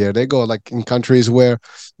bank here. They go like in countries where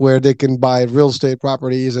they can buy real estate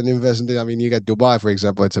properties and invest in it. I mean, you got Dubai, for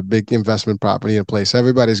example. It's a big investment property in a place.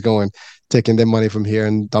 Everybody's taking their money from here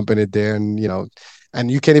and dumping it there. And, and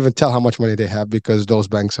you can't even tell how much money they have because those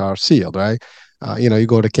banks are sealed, right? You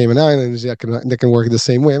go to Cayman Islands, they can work the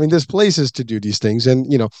same way. I mean, there's places to do these things. And,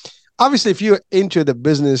 obviously if you're into the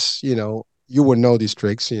business, you would know these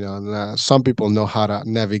tricks, and some people know how to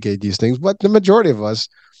navigate these things, but the majority of us,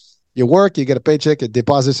 you work, you get a paycheck, it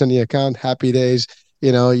deposits in the account, happy days,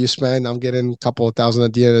 you spend, I'm getting a couple of thousand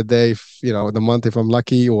at the end of the day, the month if I'm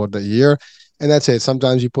lucky, or the year. And that's it.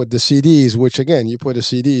 Sometimes you put the CDs, which again, you put the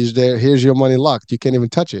CDs there, here's your money locked. You can't even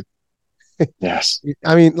touch it. Yes.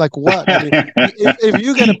 I mean, like what? I mean, if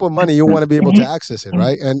you're going to put money, you want to be able to access it,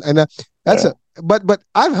 right? And that's but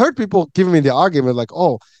I've heard people giving me the argument like,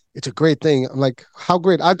 oh, it's a great thing. I'm like, how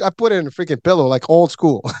great? I put it in a freaking pillow, like old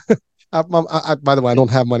school. By the way, I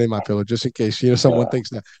don't have money in my pillow, just in case someone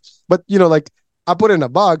thinks that. But like I put it in a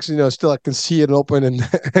box, still I can see it open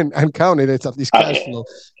and count it. It's at least cash flow,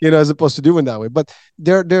 as opposed to doing that way. But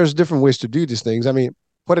there's different ways to do these things. I mean,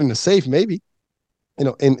 put it in a safe, maybe.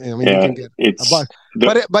 You can get a box,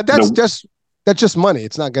 but that's just money.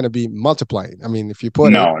 It's not going to be multiplying. I mean, if you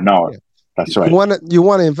put that's right. You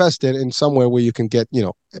want to invest it in somewhere where you can get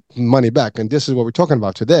money back, and this is what we're talking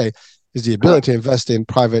about today. Is the ability to invest in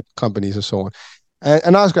private companies and so on.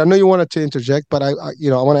 And Oscar, I know you wanted to interject, but I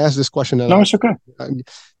want to ask this question. No, it's okay.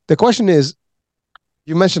 The question is,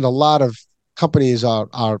 you mentioned a lot of companies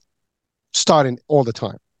are starting all the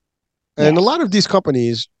time. And a lot of these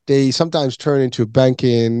companies, they sometimes turn into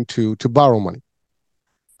banking to borrow money.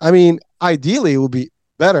 I mean, ideally, it would be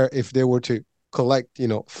better if they were to collect,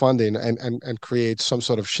 funding and create some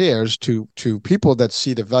sort of shares to people that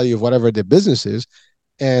see the value of whatever their business is,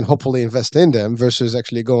 and hopefully invest in them versus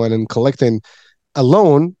actually going and collecting a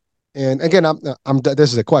loan. And again,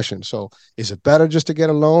 this is a question. So, is it better just to get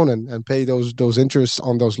a loan and pay those interests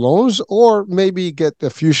on those loans, or maybe get a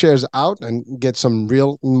few shares out and get some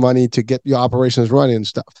real money to get your operations running and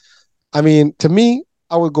stuff? I mean, to me,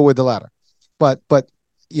 I would go with the latter. But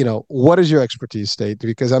what is your expertise, State?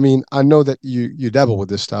 Because I mean, I know that you dabble with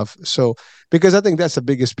this stuff. So because I think that's the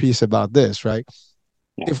biggest piece about this, right?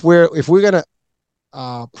 Yeah. If we're gonna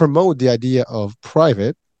promote the idea of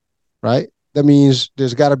private, right? That means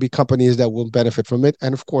there's got to be companies that will benefit from it,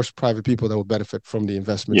 and of course, private people that will benefit from the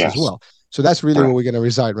investments as Yes. well. So that's really Right. where we're going to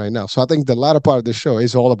reside right now. So I think the latter part of the show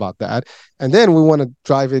is all about that, and then we want to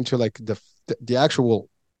drive into like the actual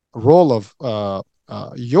role of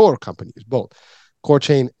your companies, both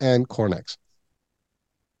KoreChain and KoreConX.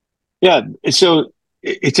 Yeah. So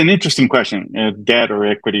it's an interesting question. Debt or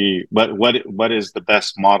equity, but what is the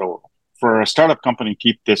best model for a startup company?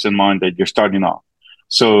 Keep this in mind that you're starting off.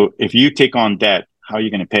 So if you take on debt, how are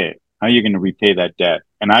you going to pay it? How are you going to repay that debt?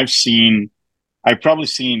 And I've probably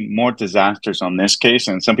seen more disasters on this case.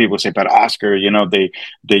 And some people say, but Oscar, the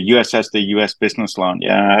US has the US business loan.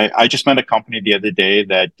 Yeah, I just met a company the other day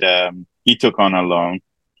that he took on a loan,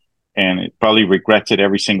 and it probably regrets it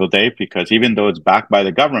every single day, because even though it's backed by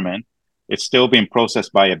the government, it's still being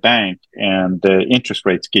processed by a bank, and the interest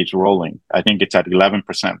rates keeps rolling. I think it's at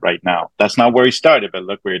 11% right now. That's not where he started, but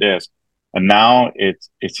look where it is. And now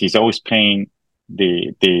he's always paying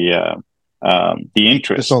the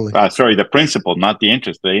interest. The principal, not the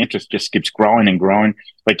interest. The interest just keeps growing and growing.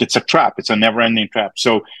 Like it's a trap. It's a never-ending trap.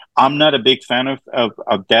 So I'm not a big fan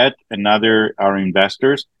of debt, and neither are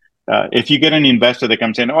investors. If you get an investor that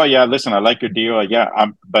comes in, oh yeah, listen, I like your deal,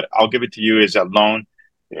 but I'll give it to you as a loan.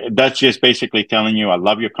 That's just basically telling you, I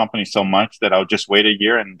love your company so much that I'll just wait a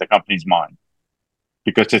year and the company's mine,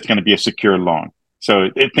 because it's going to be a secure loan.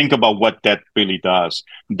 So think about what debt really does.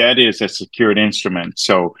 Debt is a secured instrument.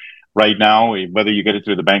 So right now, whether you get it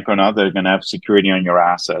through the bank or not, they're going to have security on your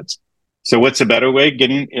assets. So what's a better way?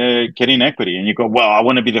 Getting equity. And you go, well, I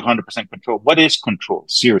want to be the 100% control. What is control?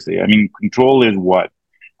 Seriously. I mean, control is what?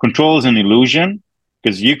 Control is an illusion,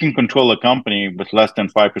 because you can control a company with less than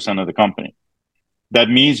 5% of the company. That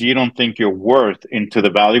means you don't think you're worth into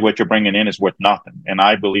the value. What you're bringing in is worth nothing. And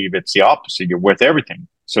I believe it's the opposite. You're worth everything.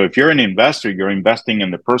 So if you're an investor, you're investing in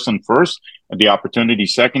the person first, and the opportunity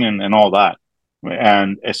second, and all that.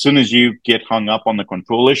 And as soon as you get hung up on the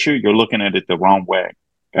control issue, you're looking at it the wrong way.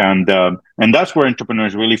 And that's where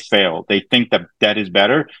entrepreneurs really fail. They think that debt is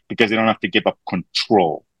better because they don't have to give up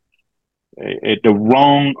control. The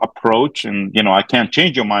wrong approach. And, I can't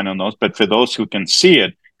change your mind on those, but for those who can see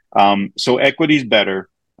it, so equity is better.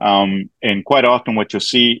 And quite often what you'll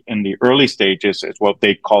see in the early stages is what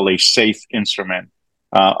they call a safe instrument.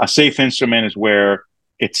 A safe instrument is where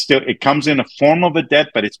it comes in a form of a debt,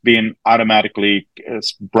 but it's being automatically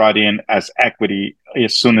brought in as equity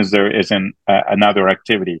as soon as there is another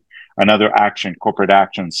activity, another action, corporate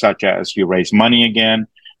action, such as you raise money again,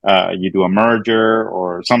 you do a merger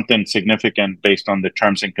or something significant based on the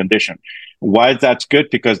terms and conditions. Why that's good?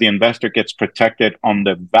 Because the investor gets protected on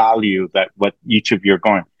the value that what each of you are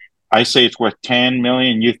going. I say it's worth 10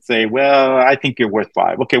 million. You say, well, I think you're worth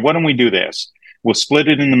 5. Okay, why don't we do this? We'll split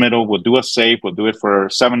it in the middle. We'll do a safe. We'll do it for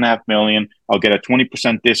 7.5 million. I'll get a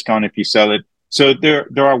 20% discount if you sell it. So there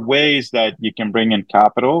are ways that you can bring in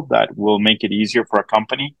capital that will make it easier for a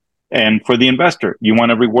company. And for the investor, you want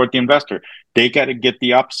to reward the investor. They got to get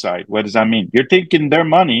the upside. What does that mean? You're taking their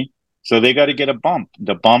money, so they got to get a bump.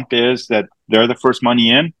 The bump is that they're the first money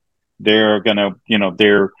in. They're going to,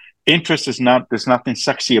 their interest is there's nothing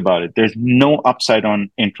sexy about it. There's no upside on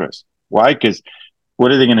interest. Why? Because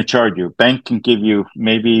what are they going to charge you? Bank can give you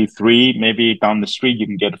maybe 3, maybe down the street you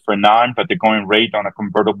can get it for 9, but the going rate on a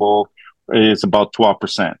convertible is about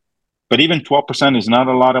 12%. But even 12% is not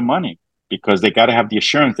a lot of money, because they got to have the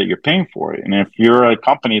assurance that you're paying for it. And if you're a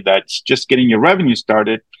company that's just getting your revenue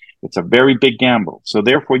started, it's a very big gamble. So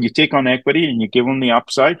therefore, you take on equity and you give them the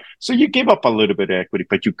upside. So you give up a little bit of equity,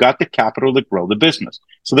 but you got the capital to grow the business.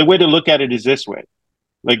 So the way to look at it is this way.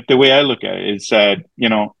 Like the way I look at it is that,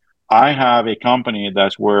 I have a company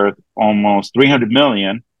that's worth almost 300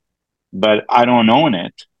 million, but I don't own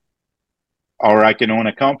it. Or I can own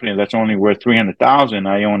a company that's only worth 300,000.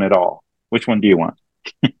 I own it all. Which one do you want?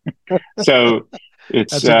 So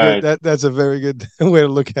it's that's a very good way to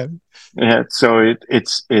look at it. Yeah. So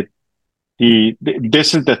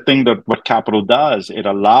This is the thing that what capital does. It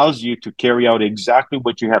allows you to carry out exactly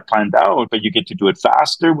what you have planned out, but you get to do it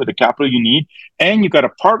faster with the capital you need. And you got a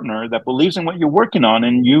partner that believes in what you're working on,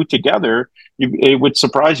 and you together, it would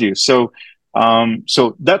surprise you. So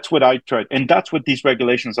that's what I tried. And that's what these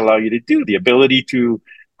regulations allow you to do, the ability to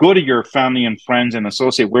go to your family and friends and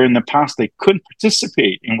associate where in the past they couldn't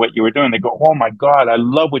participate in what you were doing. They go, "Oh my God, I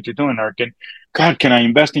love what you're doing, Eric. God, can I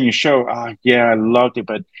invest in your show? Yeah, I loved it,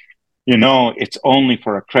 but it's only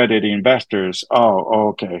for accredited investors." Oh,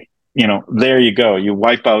 okay. There you go. You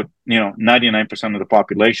wipe out, 99% of the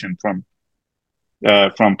population from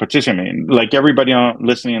participating. Like everybody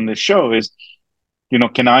listening on this show is,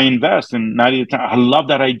 can I invest in 90 times? I love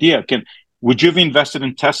that idea. Would you have invested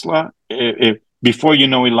in Tesla if before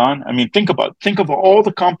Elon? I mean, think of all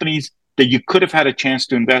the companies that you could have had a chance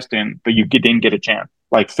to invest in, but you didn't get a chance,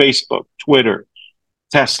 like Facebook, Twitter,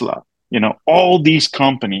 Tesla, all these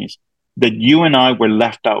companies that you and I were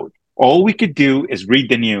left out. All we could do is read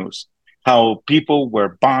the news, how people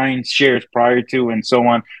were buying shares prior to and so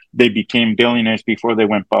on. They became billionaires before they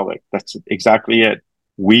went public. That's exactly it.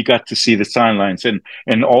 We got to see the sidelines,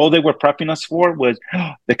 and all they were prepping us for was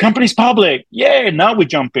the company's public. Yeah, now we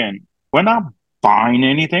jump in. We're not buying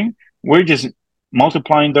anything. We're just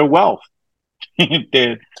multiplying their wealth.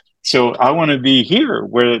 So I want to be here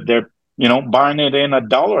where they're, buying it in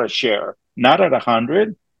 $1 a share, not at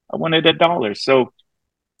 100. I want it at $1.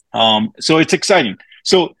 So it's exciting.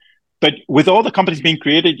 But with all the companies being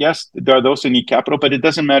created, yes, there are those who need capital, but it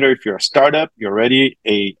doesn't matter if you're a startup, you're already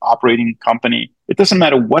a operating company. It doesn't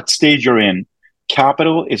matter what stage you're in.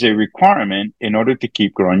 Capital is a requirement in order to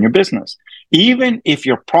keep growing your business. Even if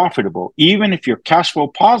you're profitable, even if you're cash flow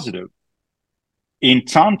positive, in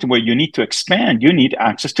time to where you need to expand, you need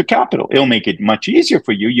access to capital. It'll make it much easier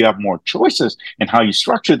for you. You have more choices in how you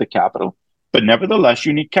structure the capital. But nevertheless,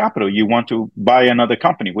 you need capital. You want to buy another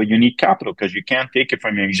company. Well, you need capital because you can't take it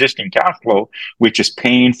from your existing cash flow, which is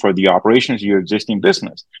paying for the operations of your existing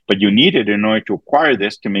business. But you need it in order to acquire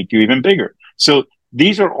this to make you even bigger. So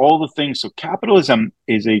these are all the things. So capitalism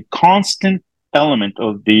is a constant element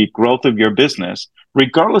of the growth of your business,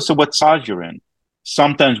 regardless of what size you're in.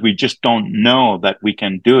 Sometimes we just don't know that we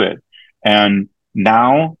can do it. And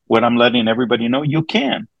now what I'm letting everybody know, you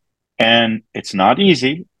can. And it's not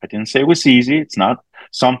easy. I didn't say it was easy. It's not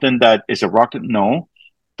something that is a rocket, no.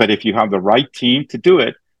 But if you have the right team to do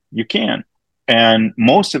it, you can. And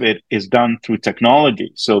most of it is done through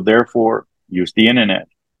technology. So therefore, use the internet.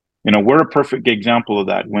 We're a perfect example of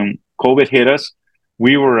that. When COVID hit us,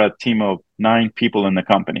 we were a team of 9 people in the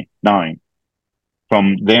company, 9.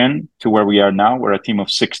 From then to where we are now, we're a team of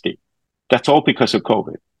 60. That's all because of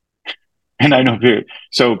COVID. And I know,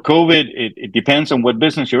 so COVID, it depends on what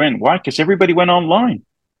business you're in. Why? Because everybody went online.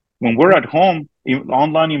 When we're at home,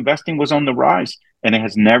 online investing was on the rise, and it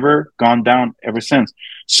has never gone down ever since.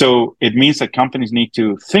 So it means that companies need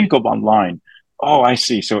to think of online. Oh, I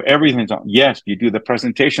see. So everything's on. Yes, you do the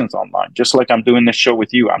presentations online, just like I'm doing this show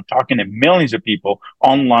with you. I'm talking to millions of people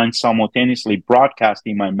online, simultaneously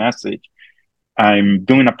broadcasting my message. I'm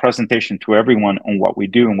doing a presentation to everyone on what we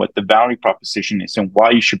do and what the value proposition is and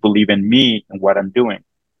why you should believe in me and what I'm doing.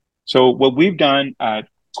 So what we've done at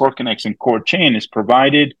KoreConX and KoreChain is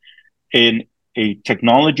provided in a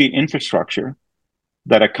technology infrastructure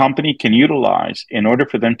that a company can utilize in order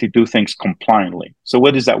for them to do things compliantly. So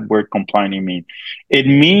what does that word compliantly mean? It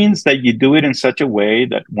means that you do it in such a way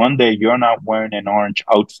that one day you're not wearing an orange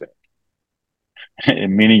outfit.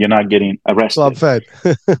 Meaning you're not getting arrested. Club fed.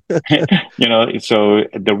 So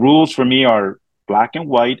the rules for me are black and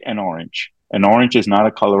white and orange. And orange is not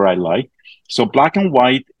a color I like. So black and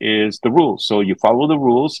white is the rules. So you follow the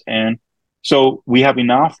rules. And so we have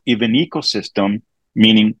enough of an ecosystem,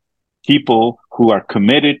 meaning people who are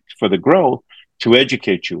committed for the growth to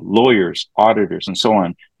educate you, lawyers, auditors, and so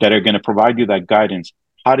on, that are going to provide you that guidance.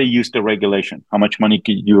 How to use the regulation, how much money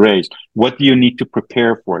can you raise, what do you need to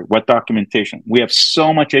prepare for it, what documentation. We have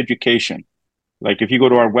so much education. Like if you go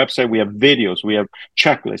to our website, we have videos, we have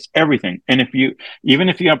checklists, everything. And even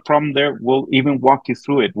if you have a problem there, we'll even walk you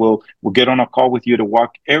through it. We'll get on a call with you to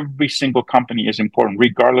walk. Every single company is important,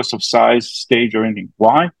 regardless of size, stage, or anything.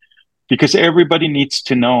 Why? Because everybody needs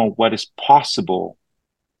to know what is possible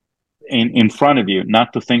in front of you,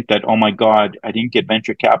 not to think that, oh my God, I didn't get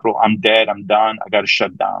venture capital. I'm dead. I'm done. I got to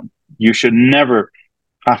shut down. You should never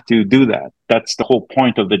have to do that. That's the whole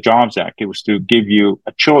point of the Jobs Act. It was to give you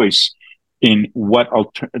a choice in what,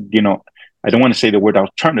 I don't want to say the word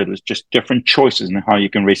alternatives, just different choices in how you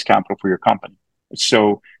can raise capital for your company.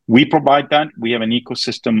 So we provide that. We have an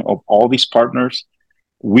ecosystem of all these partners.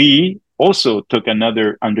 We also took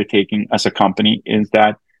another undertaking as a company, is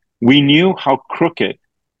that we knew how crooked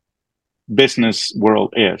business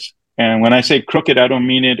world is. And when I say crooked, I don't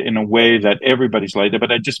mean it in a way that everybody's like that,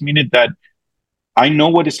 but I just mean it that I know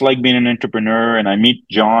what it's like being an entrepreneur, and I meet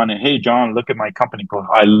John and, hey, John, look at my company. Go,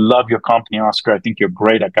 I love your company, Oscar. I think you're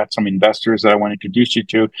great. I got some investors that I want to introduce you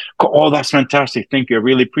to. Go, oh, that's fantastic. Thank you. I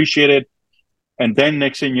really appreciate it. And then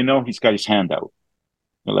next thing you know, he's got his hand out.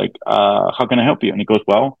 You're like, how can I help you? And he goes,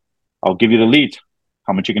 well, I'll give you the lead.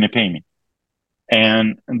 How much are you going to pay me?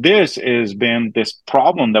 And this has been this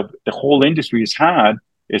problem that the whole industry has had,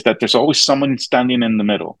 is that there's always someone standing in the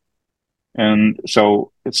middle. And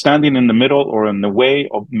so it's standing in the middle or in the way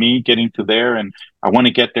of me getting to there. And I want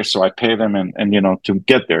to get there, so I pay them and to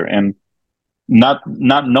get there. And not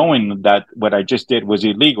knowing that what I just did was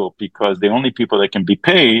illegal, because the only people that can be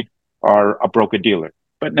paid are a broker-dealer.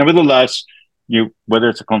 But nevertheless, whether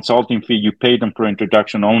it's a consulting fee, you pay them for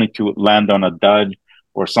introduction only to land on a dud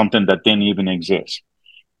or something that didn't even exist.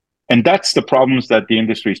 And that's the problems that the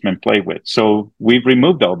industry's been played with. So we've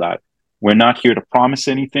removed all that. We're not here to promise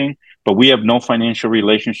anything, but we have no financial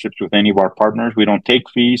relationships with any of our partners. We don't take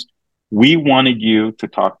fees. We wanted you to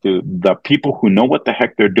talk to the people who know what the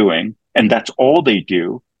heck they're doing, and that's all they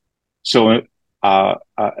do. So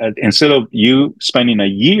instead of you spending a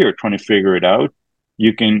year trying to figure it out,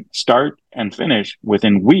 you can start and finish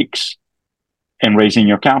within weeks in raising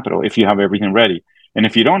your capital if you have everything ready. And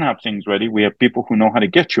if you don't have things ready, we have people who know how to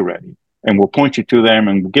get you ready, and we'll point you to them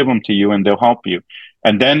and we'll give them to you, and they'll help you.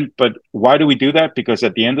 And then, but why do we do that? Because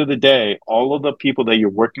at the end of the day, all of the people that you're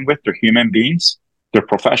working with, they're human beings, they're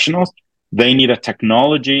professionals. They need a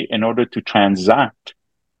technology in order to transact.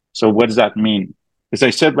 So what does that mean? As I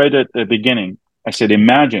said right at the beginning, I said,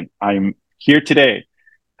 imagine I'm here today.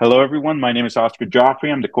 Hello, everyone. My name is Oscar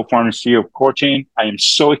Jofre. I'm the co-founder and CEO of KoreChain. I am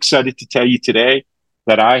so excited to tell you today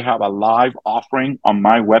that I have a live offering on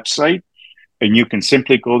my website, and you can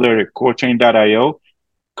simply go there to KoreChain.io,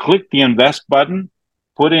 click the invest button,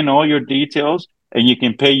 put in all your details, and you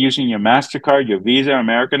can pay using your MasterCard, your Visa,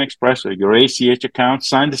 American Express, or your ACH account,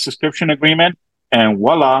 sign the subscription agreement, and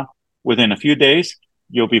voila, within a few days,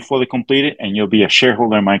 you'll be fully completed and you'll be a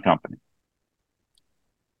shareholder in my company.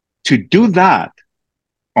 To do that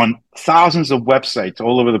on thousands of websites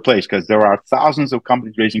all over the place, because there are thousands of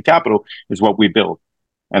companies raising capital, is what we build.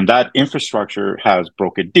 And that infrastructure has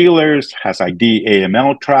broker dealers, has ID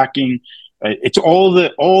AML tracking. It's all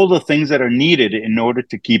the things that are needed in order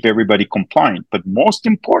to keep everybody compliant. But most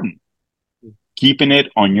important, keeping it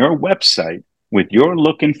on your website with your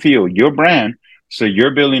look and feel, your brand, so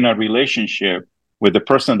you're building a relationship with the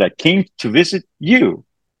person that came to visit you,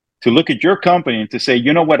 to look at your company and to say,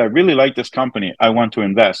 you know what, I really like this company. I want to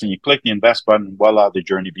invest. And you click the invest button, voila, the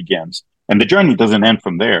journey begins. And the journey doesn't end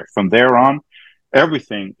from there. From there on,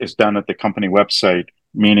 everything is done at the company website,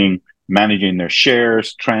 meaning managing their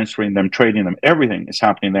shares, transferring them, trading them, everything is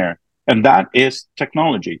happening there. And that is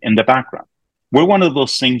technology in the background. We're one of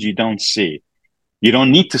those things you don't see. You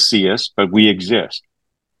don't need to see us, but we exist.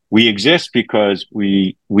 We exist because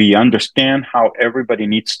we understand how everybody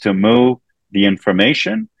needs to move the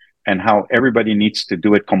information and how everybody needs to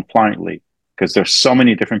do it compliantly, because there's so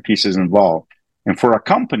many different pieces involved. And for a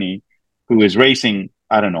company who is raising,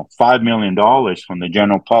 I don't know, $5 million from the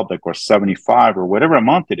general public, or 75 or whatever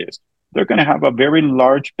amount it is, they're going to have a very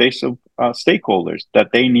large base of stakeholders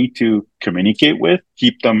that they need to communicate with,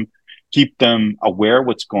 keep them aware of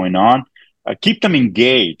what's going on, keep them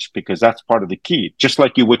engaged, because that's part of the key. Just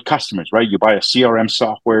like you would customers, right? You buy a CRM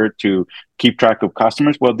software to keep track of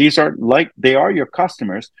customers. Well, they are your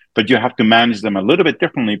customers, but you have to manage them a little bit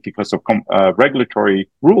differently because of regulatory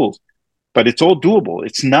rules. But it's all doable.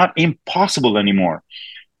 It's not impossible anymore.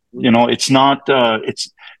 It's not,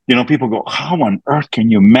 people go, how on earth can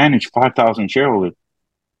you manage 5,000 shareholders?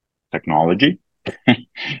 Technology.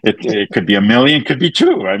 It could be 1 million, could be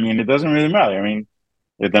 2. I mean, it doesn't really matter. I mean,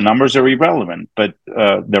 the numbers are irrelevant, but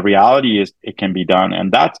the reality is it can be done.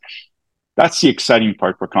 And that's the exciting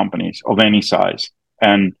part for companies of any size.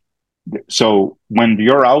 And so when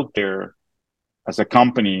you're out there, as a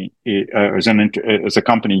company, as a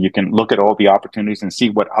company, you can look at all the opportunities and see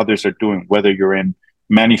what others are doing, whether you're in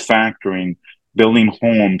manufacturing, building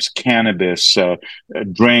homes, cannabis,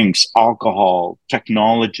 drinks, alcohol,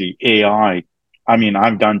 technology, AI. I mean,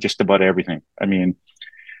 I've done just about everything. I mean,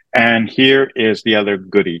 and here is the other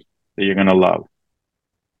goodie that you're going to love.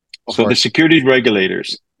 So the securities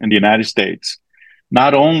regulators in the United States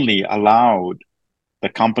not only allowed the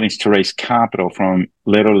companies to raise capital from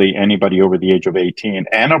literally anybody over the age of 18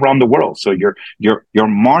 and around the world. So your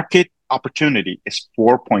market opportunity is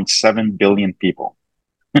 4.7 billion people.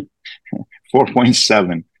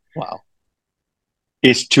 4.7. Wow.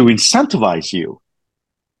 Is to incentivize you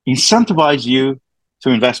incentivize you to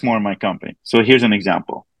invest more in my company. So here's an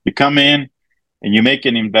example. You come in and you make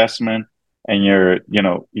an investment and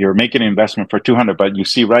you're making an investment for 200, but you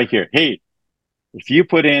see right here, hey, if you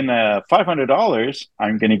put in $500,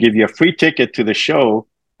 I'm going to give you a free ticket to the show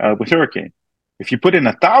with KoreChain. If you put in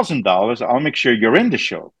 $1,000, I'll make sure you're in the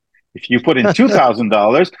show. If you put in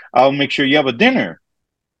 $2,000, I'll make sure you have a dinner.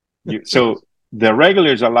 So the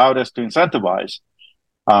regulators allowed us to incentivize.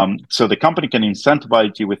 So the company can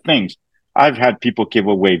incentivize you with things. I've had people give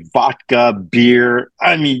away vodka, beer,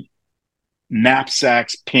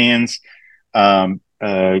 knapsacks, pins,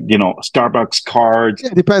 Starbucks cards.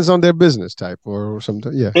 Yeah, it depends on their business type or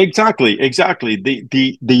something. Yeah, exactly.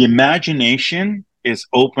 The imagination is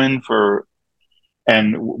open for,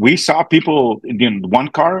 and we saw people in one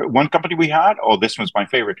company we had. Oh, this was my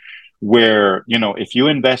favorite. Where if you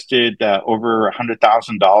invested over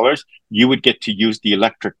 $100,000, you would get to use the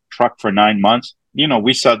electric truck for 9 months.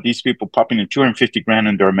 We saw these people popping in $250,000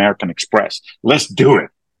 in their American Express. Let's do it.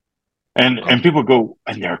 And people go,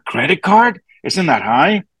 and their credit card? Isn't that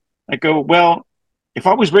high? I go, well, if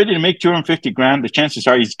I was ready to make $250,000, the chances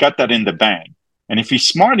are he's got that in the bank. And if he's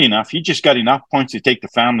smart enough, he just got enough points to take the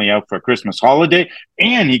family out for a Christmas holiday,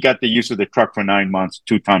 and he got the use of the truck for 9 months,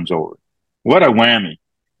 2 times over. What a whammy.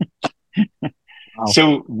 Wow.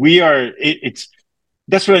 So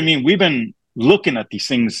that's what I mean. We've been looking at these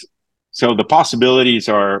things. So the possibilities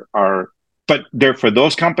are, but they're for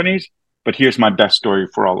those companies. But here's my best story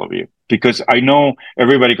for all of you, because I know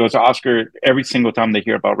everybody goes, Oscar, every single time they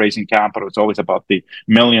hear about raising capital, it's always about the $1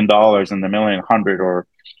 million and the $1,100,000, or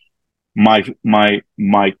my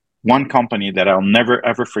one company that I'll never,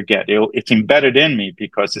 ever forget. It's embedded in me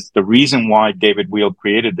because it's the reason why David Weil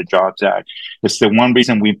created the Jobs Act. It's the one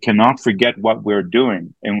reason we cannot forget what we're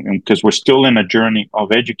doing, and because we're still in a journey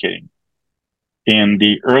of educating. In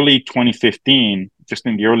the early 2015, just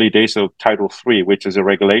in the early days of Title III, which is a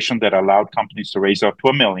regulation that allowed companies to raise up to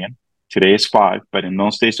 $1 million. Today it's $5 million, but in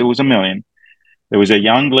those days it was $1 million. There was a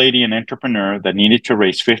young lady, an entrepreneur, that needed to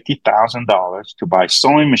raise $50,000 to buy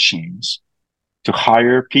sewing machines to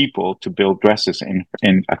hire people to build dresses in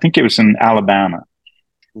I think it was in Alabama.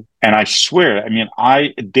 And I swear, and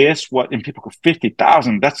people go,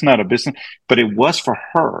 50,000, that's not a business, but it was for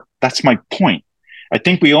her. That's my point. I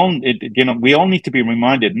think we all need to be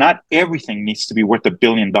reminded, not everything needs to be worth $1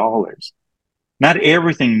 billion. Not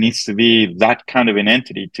everything needs to be that kind of an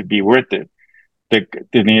entity to be worth it.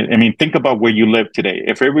 Think about where you live today.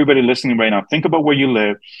 If everybody listening right now, think about where you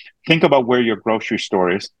live, think about where your grocery store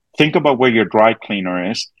is, think about where your dry cleaner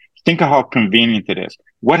is, think of how convenient it is.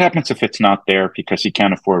 What happens if it's not there because he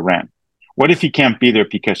can't afford rent? What if he can't be there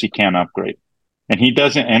because he can't upgrade? And he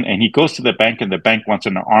doesn't, and he goes to the bank, and the bank wants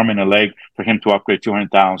an arm and a leg for him to upgrade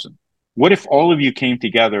 $200,000. What if all of you came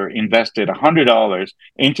together, invested $100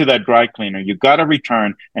 into that dry cleaner, you got a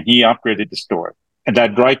return, and he upgraded the store, and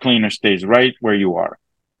that dry cleaner stays right where you are?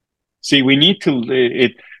 See, we need to,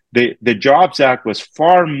 the Jobs Act was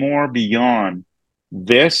far more beyond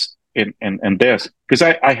this and this, because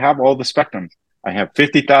I have all the spectrums. I have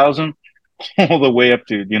 50,000 all the way up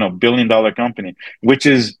to, $1 billion company, which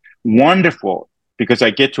is wonderful, because I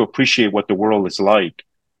get to appreciate what the world is like,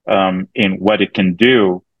 and what it can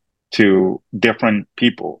do to different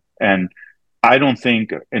people. And I don't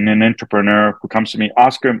think an entrepreneur who comes to me,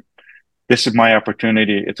 Oscar, this is my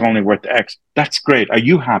opportunity, it's only worth X. That's great. Are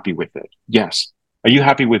you happy with it? Yes. Are you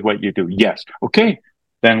happy with what you do? Yes. Okay.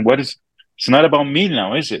 Then it's not about me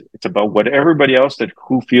now, is it? It's about what everybody else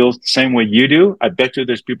who feels the same way you do. I bet you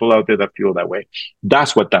there's people out there that feel that way.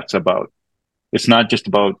 That's what that's about. It's not just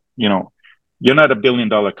about, you're not $1 billion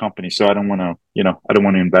company, so I don't want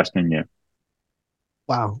to invest in you.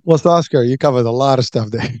 Wow. Well, so Oscar, you covered a lot of stuff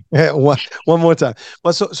there. one more time.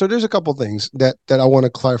 Well, so there's a couple things that I want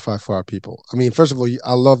to clarify for our people. I mean, first of all,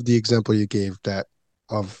 I love the example you gave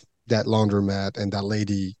of that laundromat and that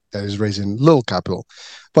lady that is raising little capital.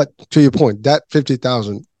 But to your point, that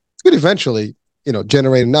 50,000 could eventually,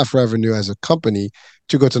 generate enough revenue as a company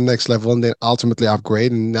to go to the next level and then ultimately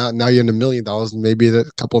upgrade. And now you're in $1 million and maybe a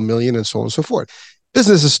couple of million and so on and so forth.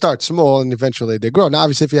 Businesses start small and eventually they grow. Now,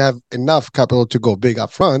 obviously, if you have enough capital to go big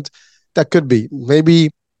up front, that could be too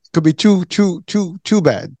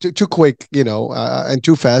bad, too quick, and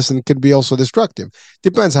too fast, and it could be also destructive.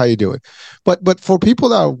 Depends how you do it. But for people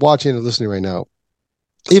that are watching and listening right now,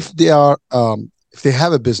 if they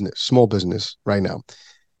have a business, small business right now,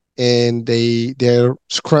 and they're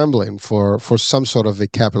scrambling for some sort of a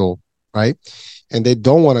capital, right? And they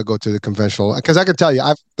don't want to go to the conventional, because I can tell you,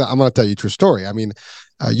 I'm going to tell you a true story. I mean,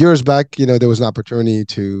 years back, there was an opportunity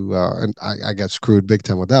to, and I got screwed big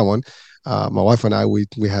time with that one. my wife and I, we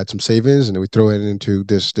had some savings and we throw it into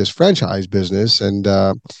this franchise business. And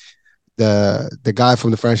the guy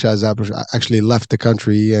from the franchise actually left the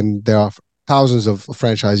country, and there are thousands of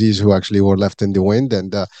franchisees who actually were left in the wind,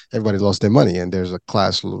 and everybody lost their money. And there's a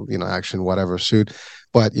class, action, whatever suit.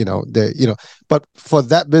 But but for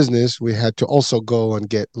that business, we had to also go and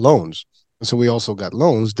get loans. And so we also got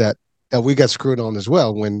loans that we got screwed on as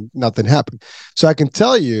well when nothing happened. So I can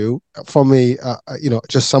tell you from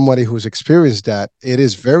just somebody who's experienced that, it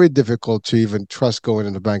is very difficult to even trust going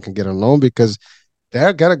in the bank and get a loan, because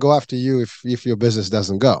they're going to go after you if your business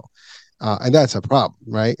doesn't go. And that's a problem,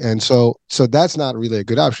 right? And so that's not really a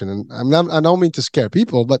good option. And I don't mean to scare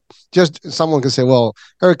people, but just someone can say, "Well,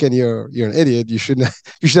 Hurricane, you're an idiot. You should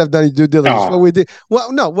have done your due diligence." Well, we did.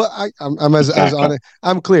 Well, no. Well, I'm as honest.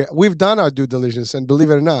 I'm clear. We've done our due diligence, and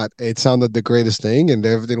believe it or not, it sounded the greatest thing, and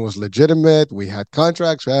everything was legitimate. We had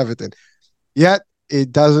contracts, we have everything. Yet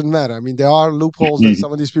it doesn't matter. I mean, there are loopholes that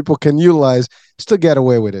some of these people can utilize to get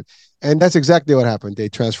away with it. And that's exactly what happened. They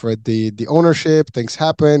transferred the ownership. Things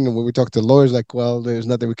happen. And when we talked to lawyers, like, well, there's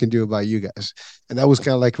nothing we can do about you guys. And that was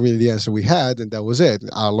kind of like really the answer we had. And that was it.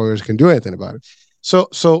 Our lawyers can do anything about it.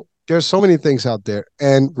 So there's so many things out there,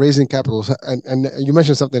 and raising capital. And you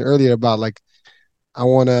mentioned something earlier about, like, I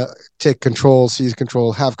want to take control, seize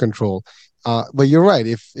control, have control. But you're right.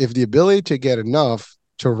 If the ability to get enough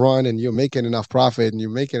to run, and you're making enough profit and you're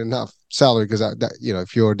making enough salary, because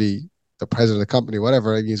if you're the president of the company,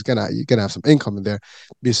 whatever, you're gonna have some income in there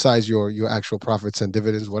besides your actual profits and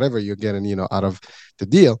dividends, whatever you're getting, out of the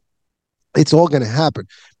deal. It's all gonna happen.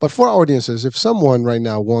 But for our audiences, if someone right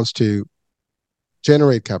now wants to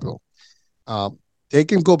generate capital, they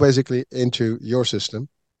can go basically into your system,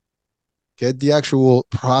 get the actual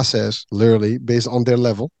process literally based on their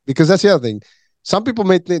level, because that's the other thing. Some people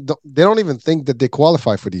may think they don't even think that they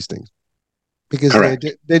qualify for these things, because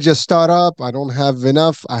they just start up. I don't have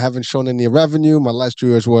enough. I haven't shown any revenue. My last 2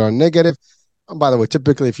 years were negative. And by the way,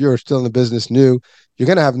 typically, if you're still in the business new, you're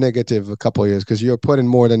going to have negative a couple of years, because you're putting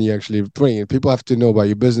more than you actually bring in. People have to know about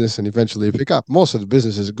your business, and eventually you pick up. Most of the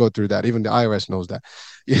businesses go through that. Even the IRS knows that.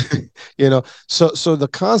 So the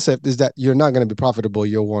concept is that you're not going to be profitable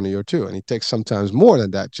year one or year two. And it takes sometimes more than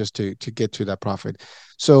that just to get to that profit.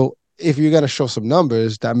 So if you're going to show some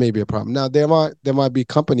numbers, that may be a problem. Now, there might be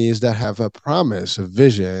companies that have a promise, a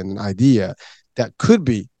vision, an idea that could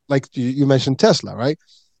be, like you mentioned Tesla, right?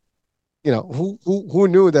 Who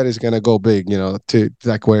knew that it's going to go big, to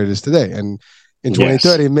like where it is today. And in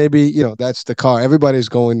 2030, maybe, that's the car. Everybody's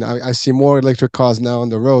going. I see more electric cars now on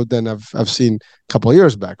the road than I've seen a couple of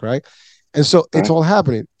years back, right? And so it's all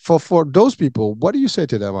happening. For those people, what do you say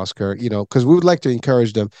to them, Oscar? Because we would like to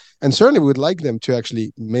encourage them, and certainly we would like them to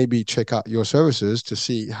actually maybe check out your services to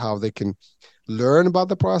see how they can learn about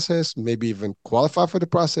the process, maybe even qualify for the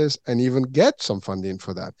process, and even get some funding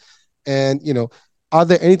for that. And, are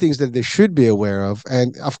there any things that they should be aware of?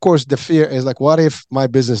 And of course, the fear is like, what if my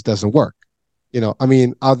business doesn't work?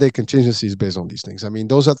 Are there contingencies based on these things? I mean,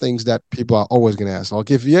 those are things that people are always going to ask. Like,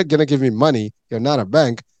 if you're going to give me money, you're not a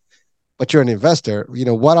bank, but you're an investor,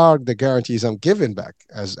 what are the guarantees I'm giving back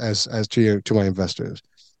as to my investors?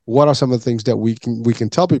 What are some of the things that we can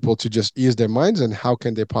tell people to just ease their minds, and how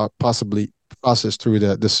can they possibly process through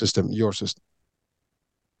the system, your system?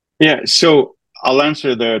 Yeah, so I'll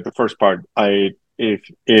answer the first part. If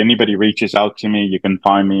anybody reaches out to me, you can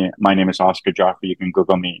find me. My name is Oscar Jofre. You can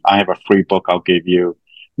Google me. I have a free book I'll give you.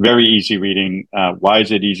 Very easy reading. Why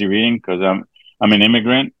is it easy reading? Because I'm an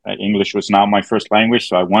immigrant. English was not my first language,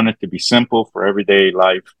 so I want it to be simple for everyday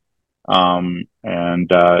life. And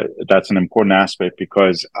that's an important aspect,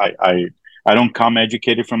 because I don't come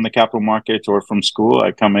educated from the capital markets or from school.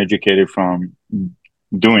 I come educated from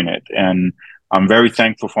doing it. And I'm very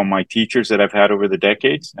thankful for my teachers that I've had over the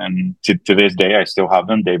decades. And to this day, I still have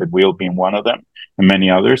them, David Wheel being one of them, and many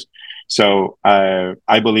others. So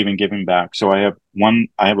I believe in giving back. So I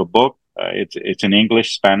have a book. It's in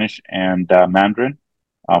English, Spanish, and Mandarin.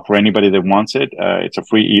 For anybody that wants it, it's a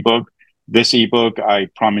free ebook. This ebook, I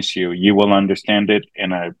promise you will understand it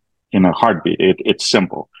in a heartbeat. It's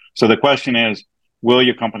simple. So the question is, will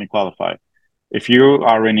your company qualify? If you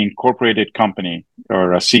are an incorporated company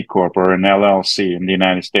or a C Corp or an LLC in the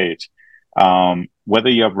United States, whether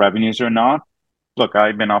you have revenues or not, look,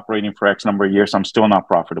 I've been operating for X number of years. I'm still not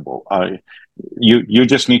profitable. You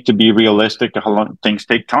just need to be realistic. How long things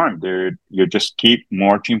take time. You just keep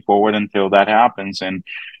marching forward until that happens, and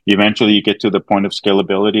eventually you get to the point of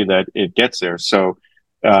scalability that it gets there. So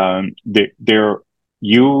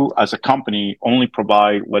you as a company only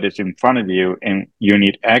provide what is in front of you, and you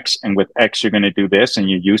need X, and with X you're going to do this, and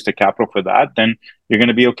you use the capital for that, then you're going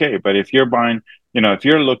to be okay. But if you're buying if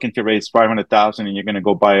you're looking to raise 500,000 and you're going to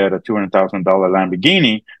go buy out a $200,000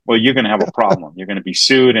 Lamborghini, well, you're going to have a problem. You're going to be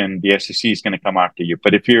sued, and the SEC is going to come after you.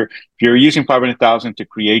 But if you're using 500,000 to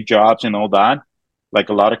create jobs and all that, like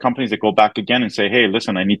a lot of companies that go back again and say, hey,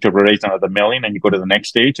 listen, I need to raise another million, and you go to the next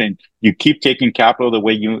stage and you keep taking capital the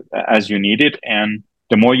way as you need it. And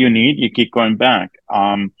the more you need, you keep going back.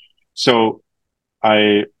 So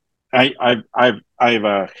I have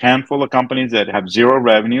a handful of companies that have zero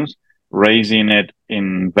revenues, raising it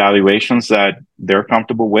in valuations that they're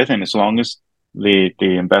comfortable with. And as long as the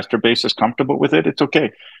investor base is comfortable with it, it's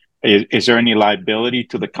okay. Is there any liability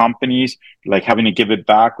to the companies, like having to give it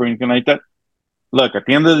back or anything like that? Look, at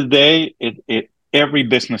the end of the day, every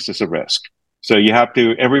business is a risk. So you have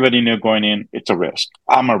to, everybody knew going in, it's a risk.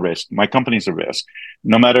 I'm a risk. My company's a risk.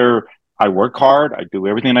 No matter, I work hard, I do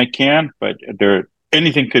everything I can, but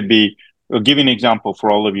anything could be. I'll give you an example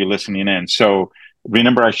for all of you listening in. So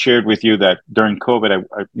remember, I shared with you that during COVID,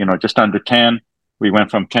 I just under 10, we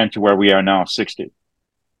went from 10 to where we are now, 60.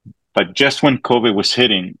 But just when COVID was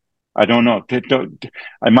hitting, I don't know.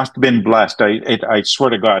 I must have been blessed. I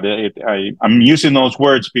swear to God, I'm using those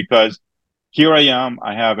words because here I am.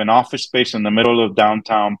 I have an office space in the middle of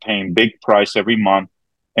downtown, paying big price every month,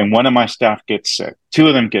 and one of my staff gets sick. Two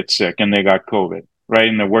of them get sick, and they got COVID, right?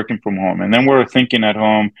 And they're working from home. And then we're thinking at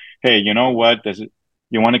home, hey, you know what?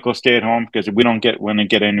 You want to go stay at home because we don't want to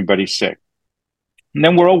get anybody sick. And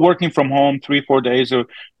then we're all working from home 3-4 days,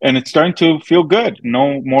 and it's starting to feel good.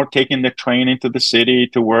 No more taking the train into the city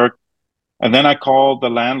to work. And then I called the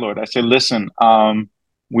landlord. I said, listen,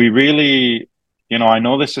 we really, I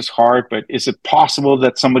know this is hard, but is it possible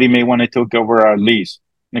that somebody may want to take over our lease?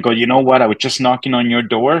 And they go, you know what? I was just knocking on your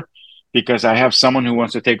door because I have someone who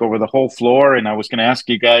wants to take over the whole floor. And I was going to ask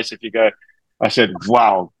you guys if you got, I said,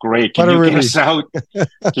 wow, great. Can you get us out?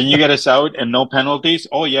 Can you get us out and no penalties?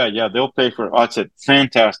 Oh, yeah, they'll pay for it. Oh, I said,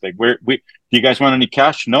 fantastic. Do you guys want any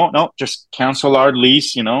cash? No, just cancel our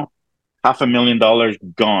lease, $500,000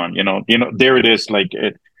 gone, there it is, like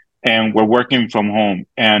it, and we're working from home.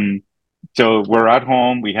 And so we're at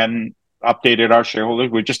home. We hadn't updated our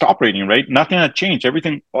shareholders. We're just operating, right? Nothing had changed.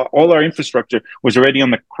 Everything, all our infrastructure was already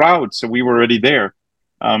on the cloud. So we were already there.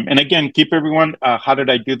 And again, keep everyone, how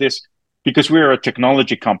did I do this? Because we're a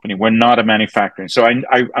technology company. We're not a manufacturing. So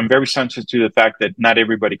I'm very sensitive to the fact that not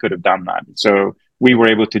everybody could have done that. So we were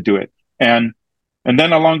able to do it. And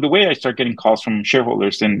then along the way, I start getting calls from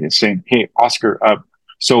shareholders and saying, hey, Oscar,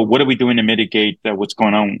 so what are we doing to mitigate what's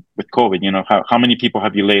going on with COVID? How many people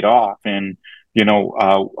have you laid off? And,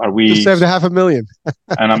 are we... Just saved $500,000.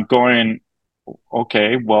 And I'm going,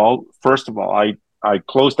 okay, well, first of all, I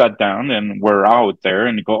closed that down and we're out there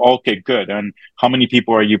and go, okay, good. And how many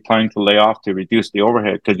people are you planning to lay off to reduce the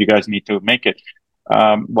overhead? Because you guys need to make it.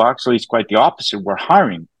 Well, actually, it's quite the opposite. We're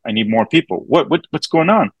hiring. I need more people. What's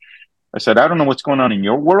going on? I said, I don't know what's going on in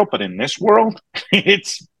your world, but in this world,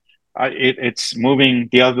 it's moving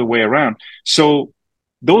the other way around. So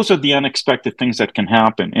those are the unexpected things that can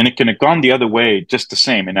happen. And it can have gone the other way just the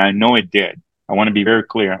same. And I know it did. I want to be very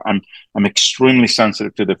clear. I'm extremely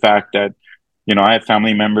sensitive to the fact that, I have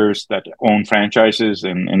family members that own franchises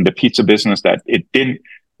and the pizza business that it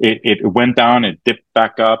went down, it dipped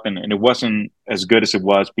back up, and it wasn't as good as it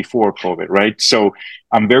was before COVID, right? So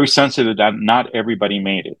I'm very sensitive that not everybody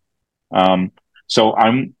made it. So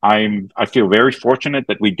I feel very fortunate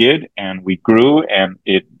that we did, and we grew, and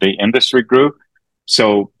the industry grew.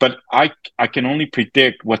 So, but I can only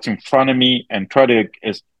predict what's in front of me and try to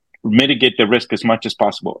mitigate the risk as much as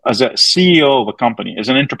possible. As a CEO of a company, as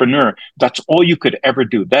an entrepreneur, that's all you could ever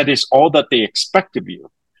do. That is all that they expect of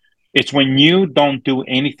you. It's when you don't do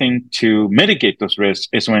anything to mitigate those risks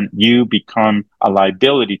is when you become a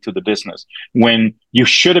liability to the business. When you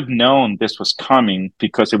should have known this was coming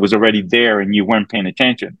because it was already there and you weren't paying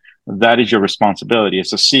attention. That is your responsibility.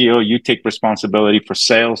 As a CEO, you take responsibility for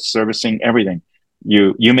sales, servicing, everything.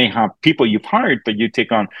 You may have people you've hired, but you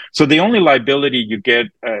take on. So the only liability you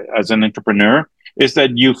get as an entrepreneur is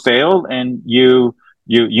that you fail and you're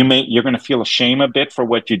going to feel ashamed a bit for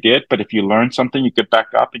what you did. But if you learn something, you get back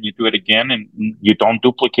up and you do it again and you don't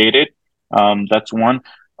duplicate it. That's one.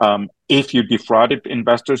 If you defrauded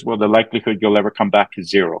investors, well, the likelihood you'll ever come back is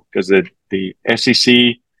zero because the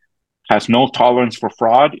SEC has no tolerance for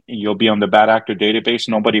fraud. You'll be on the bad actor database.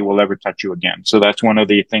 Nobody will ever touch you again. So that's one of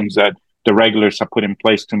the things that the regulators have put in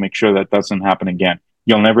place to make sure that doesn't happen again.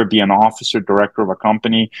 You'll never be an officer, director of a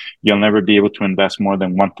company. You'll never be able to invest more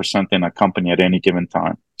than 1% in a company at any given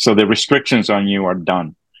time. So the restrictions on you are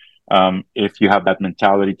done. If you have that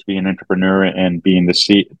mentality to be an entrepreneur and being the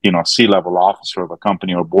C-level officer of a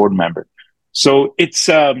company or board member. So it's,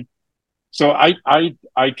 so I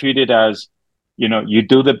treat it as, you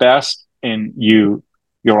do the best, and you're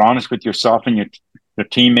honest with yourself and your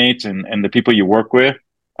teammates and the people you work with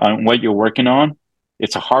on what you're working on.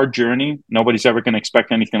 It's a hard journey. Nobody's ever going to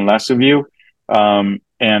expect anything less of you.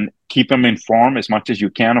 And keep them informed as much as you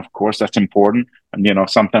can. Of course, that's important. And,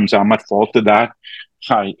 sometimes I'm at fault to that.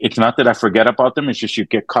 It's not that I forget about them. It's just you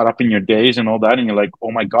get caught up in your days and all that. And you're like,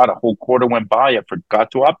 oh my God, a whole quarter went by. I forgot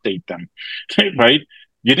to update them, right?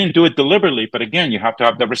 You didn't do it deliberately, but again, you have to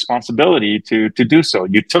have the responsibility to do so.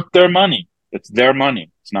 You took their money. It's their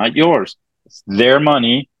money. It's not yours. It's their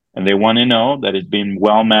money. And they want to know that it's been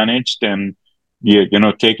well managed and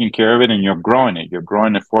taking care of it, and you're growing it. You're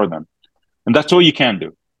growing it for them. And that's all you can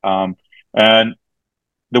do. And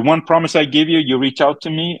the one promise I give you, you reach out to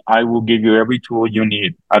me, I will give you every tool you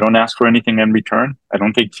need. I don't ask for anything in return. I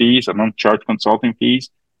don't take fees. I don't charge consulting fees.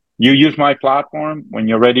 You use my platform when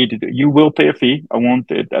you're ready to do, you will pay a fee. I won't,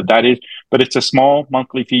 but it's a small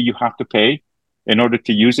monthly fee you have to pay in order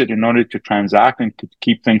to use it, in order to transact and to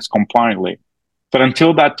keep things compliantly. But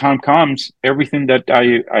until that time comes, everything that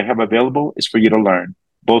I have available is for you to learn,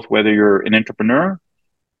 both whether you're an entrepreneur,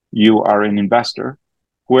 you are an investor,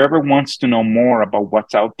 whoever wants to know more about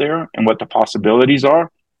what's out there and what the possibilities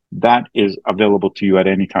are, that is available to you at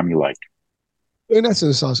any time you like. In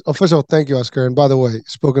essence, first of all, thank you, Oscar. And by the way,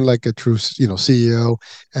 spoken like a true, CEO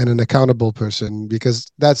and an accountable person,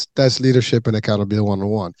 because that's leadership and accountability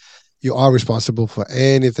 101. You are responsible for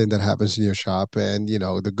anything that happens in your shop, and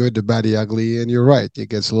the good, the bad, the ugly. And you're right, it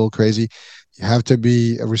gets a little crazy. You have to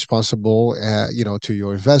be responsible, to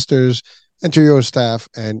your investors and to your staff,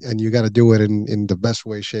 and you got to do it in the best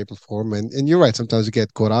way, shape, and form. And you're right, sometimes you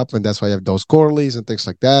get caught up, and that's why you have those quarterlies and things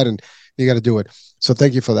like that, and you got to do it. So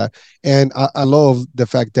thank you for that. And I love the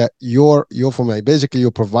fact that you're basically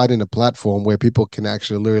you're providing a platform where people can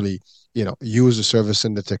actually literally use the service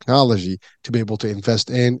and the technology to be able to invest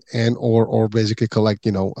in and or basically collect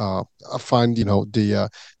fund their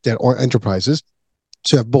enterprises.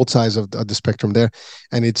 So you have both sides of the spectrum there,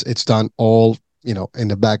 and it's done all in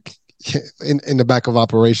the back. In the back of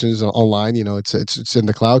operations online, it's in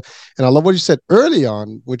the cloud. And I love what you said early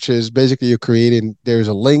on, which is basically you're creating, there's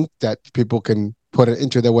a link that people can put it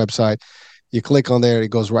into their website. You click on there, it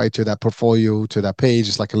goes right to that portfolio, to that page.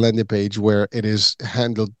 It's like a landing page where it is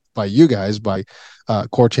handled by you guys, by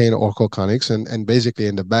KoreChain or KoreConX, and basically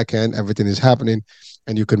in the back end, everything is happening,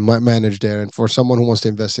 and you can manage there. And for someone who wants to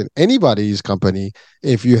invest in anybody's company,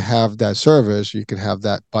 if you have that service, you can have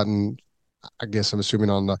that button. I guess I'm assuming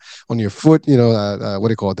on your foot, what do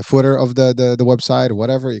you call it, the footer of the website or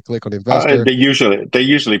whatever. You click on investor. They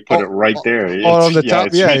usually put it right there. Or on the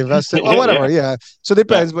top, investor or whatever. Yeah. So it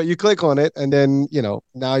depends, but you click on it, and then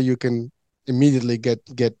now you can immediately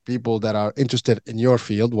get people that are interested in your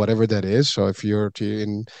field, whatever that is. So if you're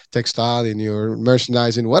in textile, in your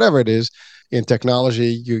merchandising, whatever it is, in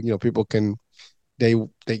technology, people can. They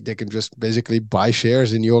can just basically buy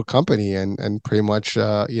shares in your company and pretty much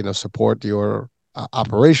support your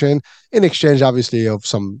operation in exchange, obviously, of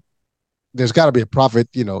some. There's got to be a profit,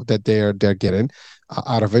 that they're getting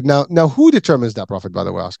out of it. Now, who determines that profit? By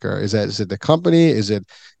the way, Oscar, is it the company? Is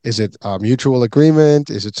it a mutual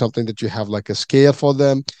agreement? Is it something that you have like a scale for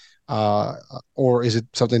them, or is it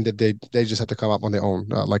something that they just have to come up on their own,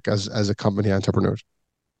 like as a company entrepreneurs?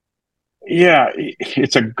 Yeah,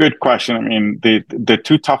 it's a good question. I mean, the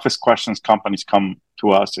two toughest questions companies come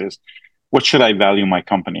to us is, what should I value my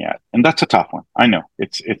company at? And that's a tough one. I know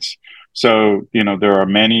it's so, there are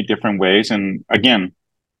many different ways. And again,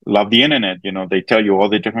 love the internet. They tell you all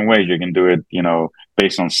the different ways you can do it,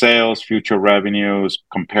 based on sales, future revenues,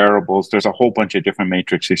 comparables. There's a whole bunch of different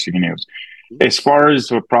matrices you can use. As far as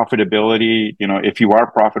profitability, if you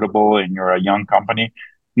are profitable and you're a young company,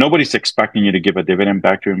 nobody's expecting you to give a dividend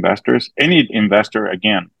back to investors. Any investor,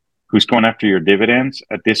 again, who's going after your dividends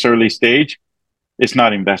at this early stage is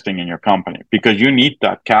not investing in your company, because you need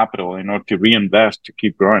that capital in order to reinvest to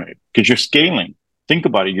keep growing it, because you're scaling. Think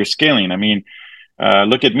about it. You're scaling. I mean,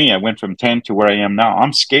 look at me. I went from 10 to where I am now.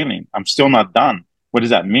 I'm scaling. I'm still not done. What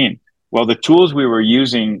does that mean? Well, the tools we were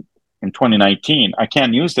using in 2019, I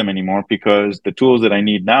can't use them anymore, because the tools that I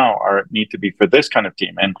need now need to be for this kind of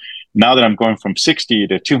team. And now that I'm going from 60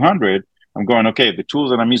 to 200, I'm going, okay, the tools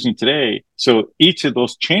that I'm using today. So each of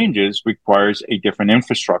those changes requires a different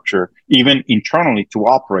infrastructure, even internally, to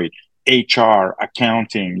operate. HR,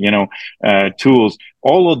 accounting, tools,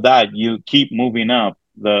 all of that, you keep moving up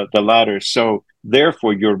the ladder. So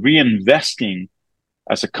therefore, you're reinvesting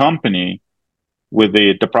as a company with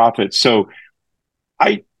the profits. So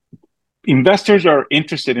investors are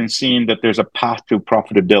interested in seeing that there's a path to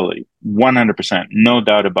profitability, 100%, no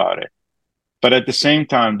doubt about it. But at the same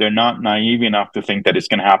time, they're not naive enough to think that it's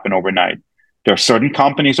going to happen overnight. There are certain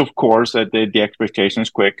companies, of course, that the expectation is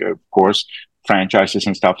quick. Of course, franchises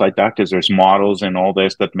and stuff like that, because there's models and all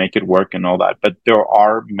this that make it work and all that. But there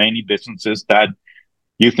are many businesses that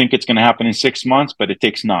you think it's going to happen in 6 months, but it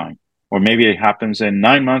takes 9. Or maybe it happens in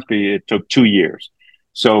 9 months, but it took 2 years.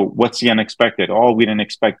 So what's the unexpected? Oh, we didn't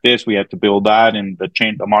expect this. We had to build that, and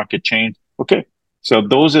the market changed. Okay. So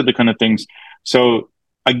those are the kind of things. So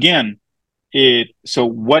again,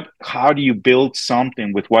 how do you build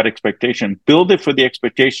something with what expectation? Build it for the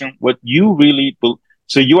expectation, what you really,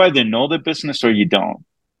 so you either know the business or you don't.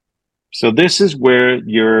 So this is where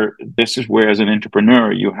as an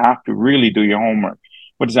entrepreneur, you have to really do your homework.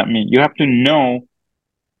 What does that mean? You have to know,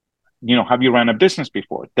 have you run a business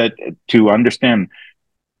before that to understand?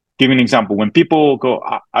 Give you an example. When people go,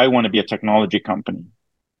 I want to be a technology company.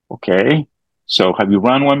 Okay. So have you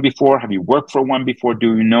run one before? Have you worked for one before?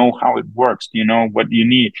 Do you know how it works? Do you know what you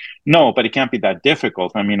need? No, but it can't be that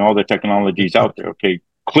difficult. I mean, all the technology is out there. Okay.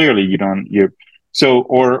 Clearly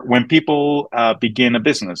or when people begin a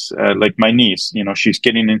business, like my niece, she's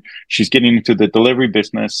getting into the delivery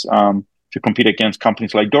business to compete against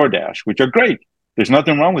companies like DoorDash, which are great. There's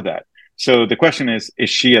nothing wrong with that. So the question is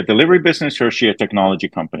she a delivery business or is she a technology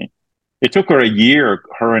company? It took her a year,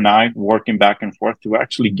 her and I working back and forth to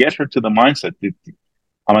actually get her to the mindset that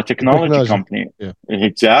I'm a technology company. Yeah.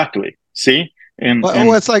 Exactly. See?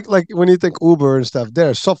 It's like when you think Uber and stuff,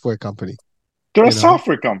 they're a software company. They're a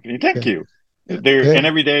software company. Thank you. Yeah. And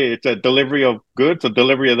every day it's a delivery of goods, a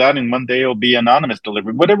delivery of that, and one day it'll be anonymous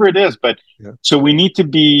delivery, whatever it is. But so we need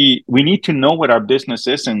to know what our business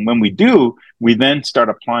is, and when we do, we then start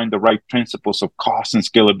applying the right principles of cost and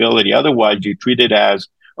scalability. Otherwise, you treat it as,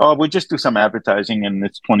 oh, we'll just do some advertising and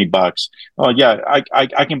it's $20. Oh yeah,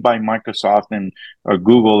 I can buy Microsoft or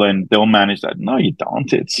Google and they'll manage that. No, you don't.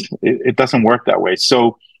 It doesn't work that way.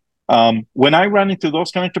 So when I run into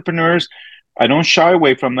those kind of entrepreneurs, I don't shy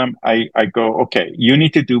away from them. I go, okay, you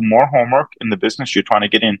need to do more homework in the business you're trying to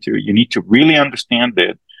get into. You need to really understand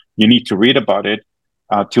it. You need to read about it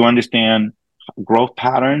to understand growth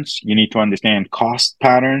patterns. You need to understand cost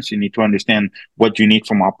patterns. You need to understand what you need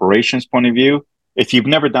from operations point of view. If you've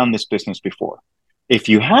never done this business before, if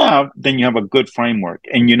you have, then you have a good framework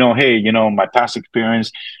and hey, my past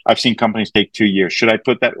experience, I've seen companies take 2 years. Should I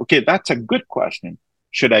put that? Okay. That's a good question.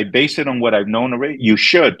 Should I base it on what I've known already? You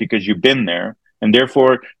should, because you've been there. And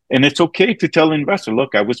therefore, and it's okay to tell the investor,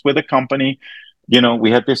 look, I was with a company,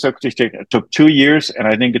 we had this equity stake. It took 2 years. And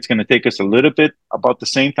I think it's going to take us a little bit about the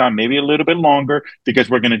same time, maybe a little bit longer, because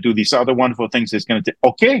we're going to do these other wonderful things. It's going to take,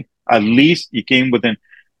 okay, at least you came within,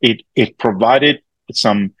 it provided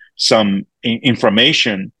some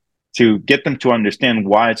information to get them to understand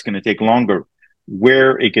why it's going to take longer.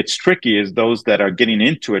 Where it gets tricky is those that are getting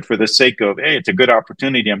into it for the sake of, hey, it's a good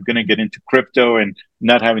opportunity. I'm going to get into crypto and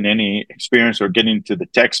not having any experience or getting into the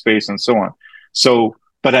tech space and so on. So,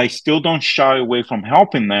 but I still don't shy away from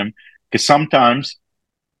helping them, because sometimes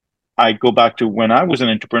I go back to when I was an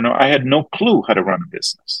entrepreneur, I had no clue how to run a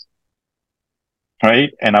business.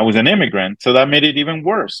 Right. And I was an immigrant. So that made it even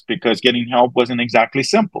worse, because getting help wasn't exactly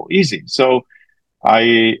easy. So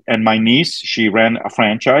and my niece, she ran a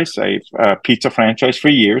franchise, a pizza franchise for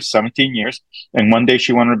years, 17 years. And one day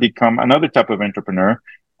she wanted to become another type of entrepreneur.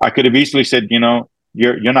 I could have easily said,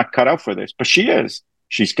 you're not cut out for this, but she is.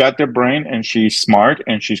 She's got the brain and she's smart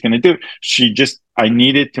and she's going to do it. I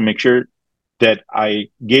needed to make sure that I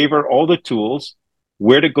gave her all the tools,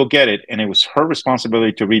 where to go get it. And it was her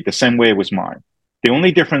responsibility to read the same way it was mine. The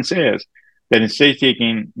only difference is that instead of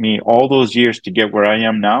taking me all those years to get where I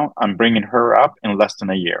am now, I'm bringing her up in less than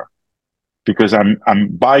a year, because I'm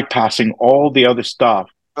bypassing all the other stuff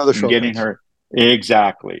and getting her.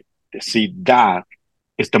 Exactly. See, that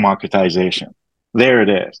is democratization. There it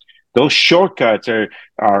is. Those shortcuts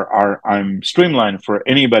are I'm streamlined for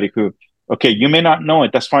anybody who, okay, you may not know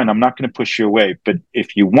it. That's fine. I'm not going to push you away. But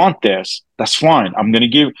if you want this, that's fine. I'm going to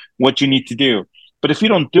give what you need to do. But if you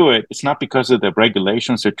don't do it, it's not because of the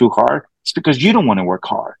regulations are too hard. It's because you don't want to work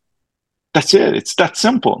hard. That's it. It's that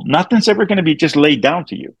simple. Nothing's ever going to be just laid down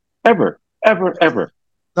to you. Ever, ever, ever.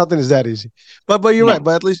 Nothing is that easy. But you're right.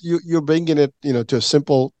 But at least you're bringing it, to a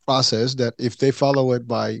simple process that if they follow it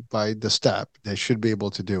by the step, they should be able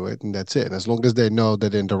to do it, and that's it. And as long as they know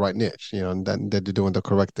that they're in the right niche, and that they're doing the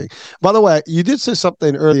correct thing. By the way, you did say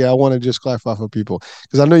something earlier. I want to just clarify for people,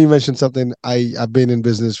 because I know you mentioned something. I've been in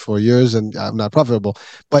business for years and I'm not profitable.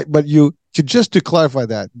 But just to clarify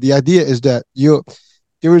that, the idea is that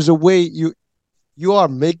there is a way you are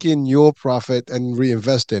making your profit and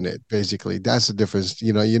reinvest in it. Basically, that's the difference.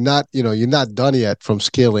 You're not done yet from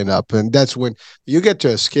scaling up, and that's when you get to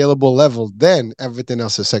a scalable level. Then everything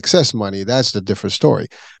else is success money. That's the different story.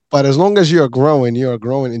 But as long as you are growing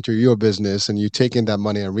into your business and you're taking that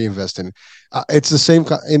money and reinvesting. It's the same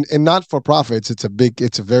in not for profits. It's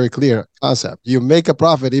a very clear concept. You make a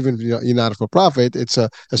profit even if you're not for profit. It's a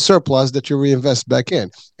surplus that you reinvest back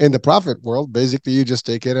in. In the profit world, basically you just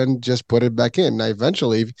take it and just put it back in. Now,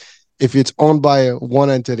 eventually, if it's owned by one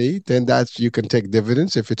entity, then you can take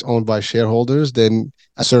dividends. If it's owned by shareholders, then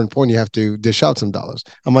at a certain point you have to dish out some dollars.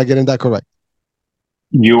 Am I getting that correct?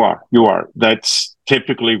 You are. That's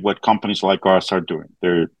typically what companies like ours are doing.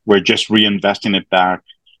 We're just reinvesting it back,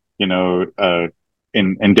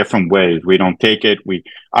 in different ways. We don't take it.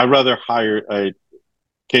 I rather hire a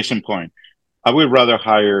case in point. I would rather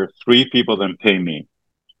hire 3 people than pay me.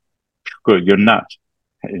 Good, you're nuts.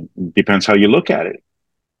 It depends how you look at it.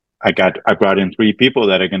 I brought in 3 people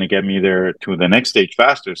that are going to get me there to the next stage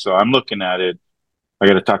faster. So I'm looking at it. I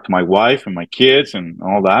got to talk to my wife and my kids and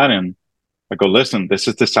all that, and I go, listen, this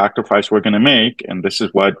is the sacrifice we're going to make, and this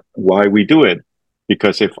is why we do it.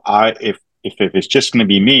 Because if it's just going to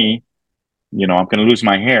be me, I'm going to lose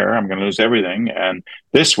my hair, I'm going to lose everything. And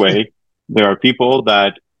this way, there are people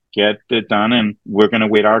that get it done, and we're going to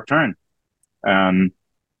wait our turn. And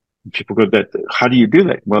people go, how do you do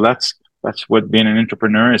that? Well, that's what being an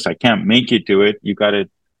entrepreneur is. I can't make you do it. You got to.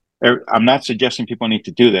 I'm not suggesting people need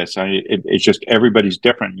to do this. It's just everybody's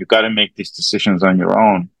different. You got to make these decisions on your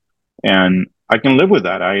own. And I can live with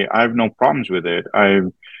that. I have no problems with it.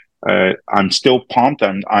 I'm still pumped.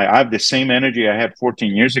 I have the same energy I had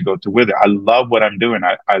 14 years ago with it. I love what I'm doing.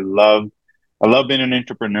 I love being an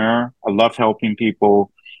entrepreneur. I love helping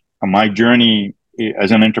people. My journey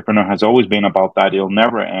as an entrepreneur has always been about that. It'll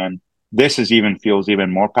never end. This feels even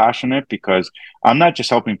more passionate because I'm not just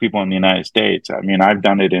helping people in the United States. I mean, I've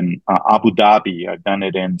done it in Abu Dhabi. I've done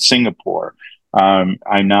it in Singapore. I'm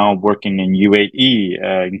now working in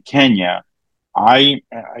UAE, in Kenya.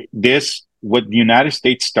 What the United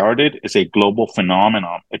States started is a global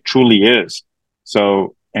phenomenon. It truly is.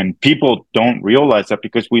 So, and people don't realize that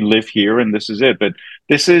because we live here and this is it. But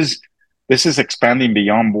this is expanding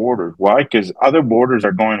beyond borders. Why? Because other borders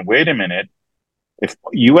are going, wait a minute. If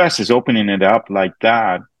US is opening it up like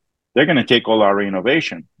that, they're going to take all our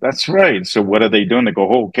innovation. That's right. So what are they doing? They go,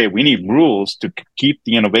 oh, okay, we need rules to keep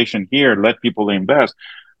the innovation here, let people invest.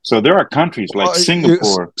 So there are countries like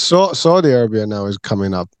Singapore. Saudi Arabia now is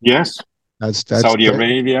coming up. Yes. That's Saudi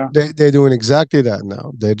Arabia. They're doing exactly that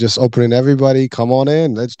now. They're just opening everybody. Come on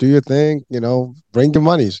in. Let's do your thing. Bring your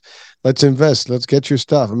monies. Let's invest. Let's get your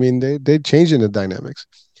stuff. I mean, they're changing the dynamics.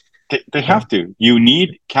 They have to. You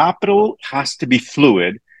need capital, has to be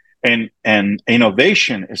fluid. And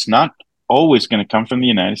innovation is not always going to come from the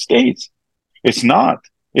United States. It's not.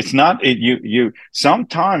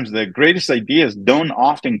 Sometimes the greatest ideas don't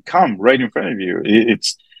often come right in front of you.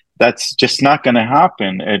 That's just not going to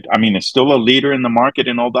happen. It's still a leader in the market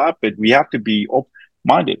and all that, but we have to be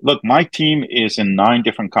open-minded. Look, my team is in 9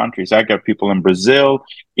 different countries. I got people in Brazil,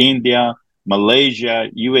 India, Malaysia,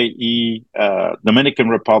 UAE, Dominican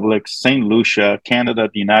Republic, St. Lucia, Canada,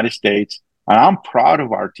 the United States. And I'm proud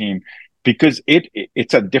of our team because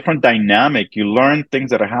it's a different dynamic. You learn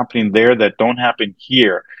things that are happening there that don't happen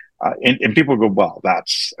here. And people go, well,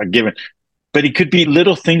 that's a given. But it could be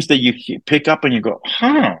little things that you pick up and you go,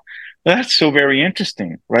 that's so very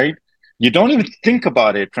interesting, right? You don't even think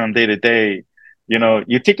about it from day to day.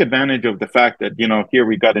 You take advantage of the fact that, here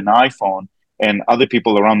we got an iPhone and other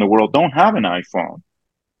people around the world don't have an iPhone,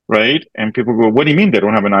 right? And people go, what do you mean they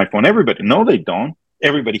don't have an iPhone? Everybody, no, they don't.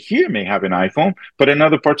 Everybody here may have an iPhone, but in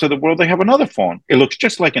other parts of the world, they have another phone. It looks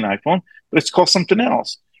just like an iPhone, but it's called something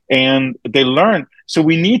else. And they learn. So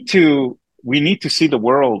we need to see the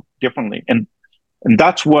world differently. And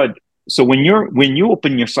that's so when you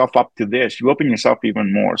open yourself up to this, you open yourself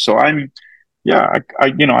even more. So I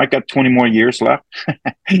got 20 more years left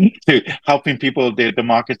to helping people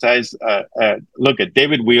democratize. Look at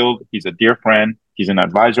David Wield. He's a dear friend. He's an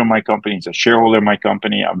advisor of my company. He's a shareholder of my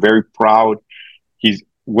company. I'm very proud.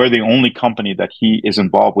 We're the only company that he is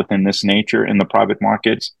involved with in this nature in the private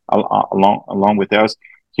markets, along with us,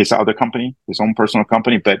 his other company, his own personal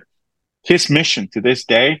company. But his mission to this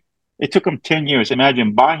day, it took him 10 years.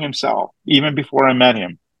 Imagine by himself, even before I met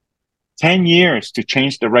him, 10 years to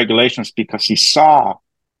change the regulations because he saw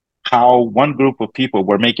how one group of people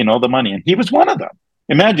were making all the money. And he was one of them.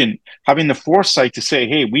 Imagine having the foresight to say,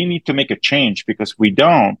 hey, we need to make a change because we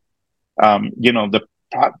don't, the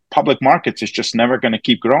public markets is just never going to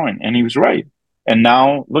keep growing. And he was right. And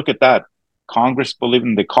now look at that. Congress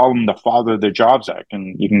they call him the father of the Jobs Act.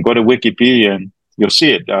 And you can go to Wikipedia and you'll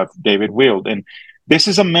see it, David Wield. And this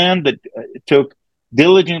is a man that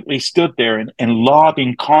diligently stood there and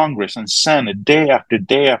lobbying Congress and Senate day after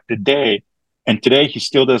day after day And today he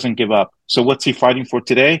still doesn't give up. So what's he fighting for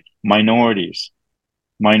today? Minorities,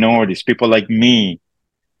 people like me,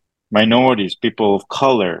 minorities, people of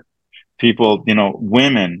color, people,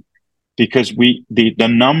 women, because the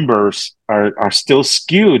numbers are still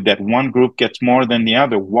skewed that one group gets more than the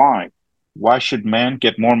other. Why? Why should men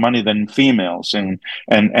get more money than females? And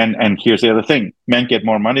here's the other thing: men get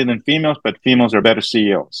more money than females, but females are better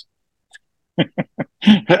CEOs.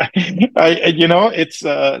 It's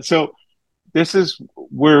so this is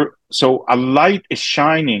where so a light is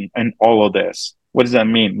shining in all of this. What does that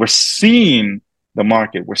mean? We're seeing the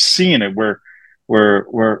market. We're seeing it.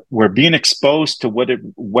 We're being exposed to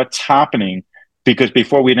what's happening, because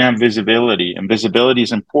before we didn't have visibility, and visibility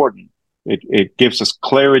is important. It gives us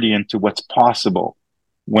clarity into what's possible.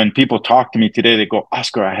 When people talk to me today, they go,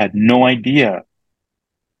 "Oscar, I had no idea.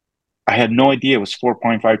 It was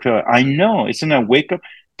 4.5 trillion. I know, isn't a wake up."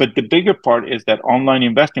 But the bigger part is that online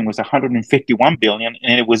investing was 151 billion,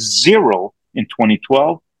 and it was zero in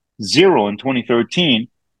 2012, zero in 2013.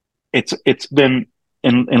 It's been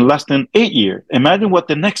in less than 8 years. Imagine what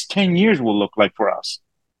the next 10 years will look like for us.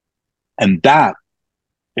 And that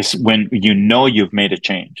is when you've made a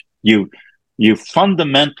change. You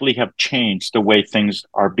fundamentally have changed the way things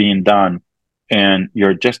are being done, and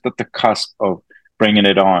you're just at the cusp of bringing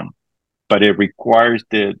it on. But it requires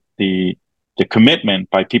the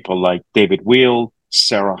commitment by people like David Weil,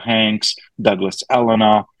 Sarah Hanks, Douglas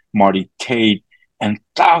Elena, Marty Tate, and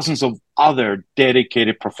thousands of other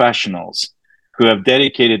dedicated professionals who have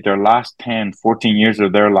dedicated their last 10, 14 years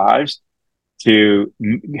of their lives to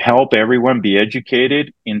help everyone be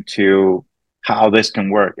educated into how this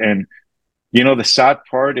can work. And, the sad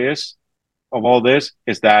part of all this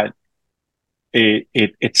is that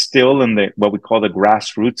it's still in what we call the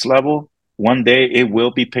grassroots level. One day it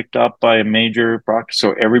will be picked up by a major broadcast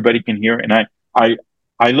so everybody can hear. And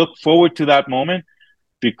I look forward to that moment,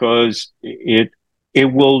 because it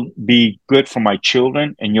will be good for my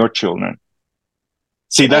children and your children.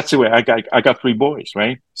 See, that's the way I got 3 boys,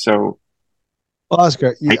 right? So, well,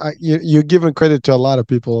 Oscar, you're giving credit to a lot of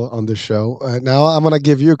people on the show. Now I'm going to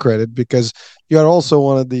give you credit, because you are also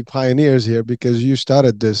one of the pioneers here, because you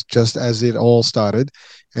started this just as it all started,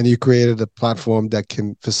 and you created a platform that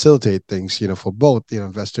can facilitate things, for both,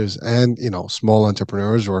 investors and, small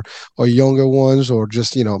entrepreneurs or younger ones, or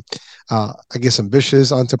just, I guess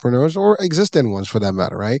ambitious entrepreneurs or existing ones for that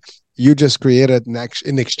matter, right? You just created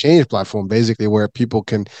an exchange platform, basically, where people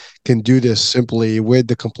can do this simply with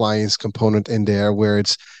the compliance component in there, where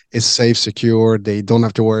it's safe, secure. They don't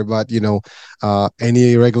have to worry about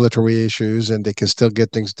any regulatory issues, and they can still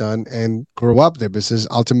get things done and grow up their business.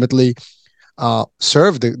 Ultimately,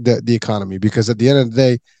 serve the economy, because at the end of the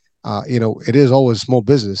day, it is always small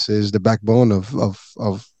business is the backbone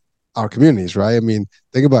of our communities, right? I mean,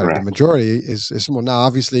 think about it. The majority is small. Now,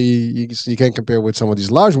 obviously, you can't compare with some of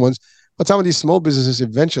these large ones, but some of these small businesses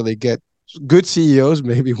eventually get good CEOs,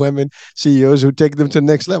 maybe women CEOs, who take them to the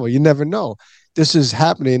next level. You never know. This is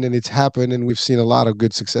happening, and it's happened, and we've seen a lot of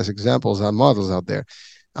good success examples on models out there.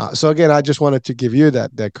 So again, I just wanted to give you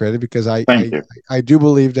that credit, because I do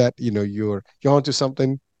believe that you're onto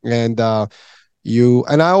something, and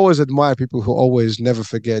and I always admire people who always never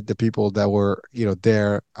forget the people that were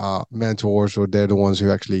their mentors, or they're the ones who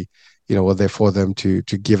actually were there for them to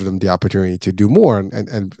give them the opportunity to do more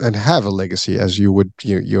and have a legacy, as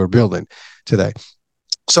you're building today.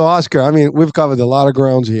 So Oscar, I mean, we've covered a lot of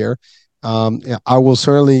grounds here. I will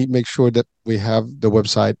certainly make sure that we have the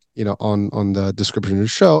website, on the description of the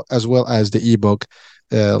show, as well as the ebook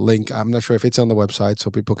link. I'm not sure if it's on the website, so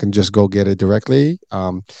people can just go get it directly.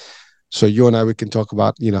 So you and we can talk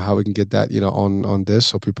about, how we can get that, on this,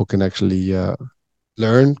 so people can actually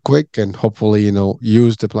learn quick and hopefully,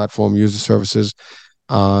 use the platform, use the services.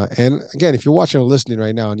 And again, if you're watching or listening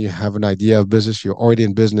right now and you have an idea of business, you're already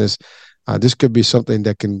in business, this could be something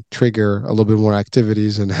that can trigger a little bit more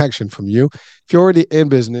activities and action from you. If you're already in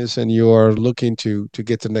business and you are looking to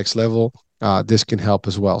get to the next level, this can help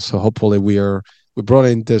as well. So hopefully we brought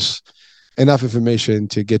in this enough information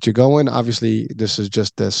to get you going. Obviously, this is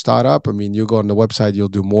just the startup. I mean, you go on the website, you'll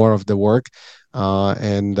do more of the work,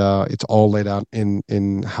 and it's all laid out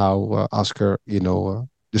in how Oscar,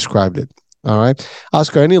 described it. All right,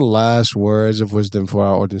 Oscar, any last words of wisdom for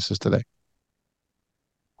our audiences today?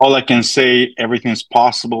 All I can say, everything's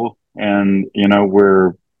possible, and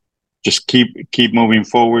we're just keep moving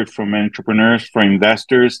forward. From entrepreneurs, for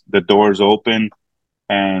investors, the door's open,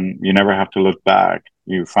 and you never have to look back.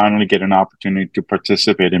 You finally get an opportunity to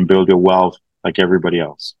participate and build your wealth like everybody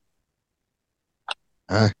else.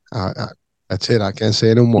 I That's it. I can't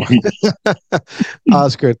say no more.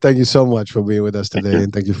 Oscar, thank you so much for being with us today,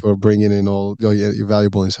 and thank you for bringing in all your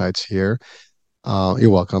valuable insights here. You're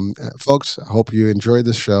welcome, folks. I hope you enjoyed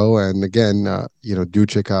the show, and again, do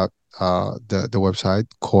check out the website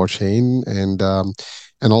KoreChain and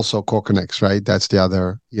also KoreConX. Right, that's the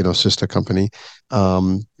other sister company.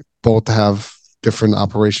 Both have different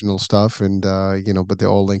operational stuff, and but they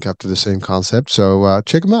all link up to the same concept. So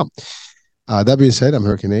check them out. That being said, I'm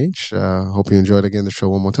Hurricane H. Hope you enjoyed again the show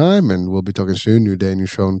one more time, and we'll be talking soon. New day, new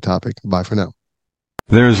show, new topic. Bye for now.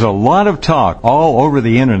 There's a lot of talk all over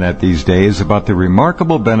the internet these days about the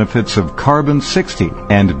remarkable benefits of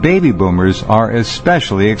Carbon-60, and baby boomers are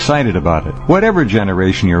especially excited about it. Whatever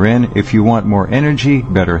generation you're in, if you want more energy,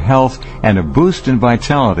 better health, and a boost in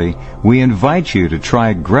vitality, we invite you to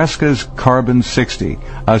try Greska's Carbon-60,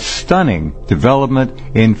 a stunning development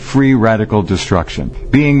in free radical destruction.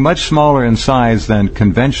 Being much smaller in size than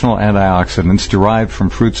conventional antioxidants derived from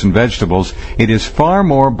fruits and vegetables, it is far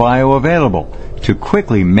more bioavailable to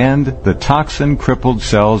quickly mend the toxin-crippled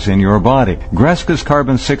cells in your body. Greska's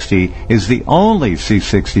Carbon-60 is the only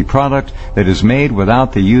C60 product that is made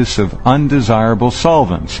without the use of undesirable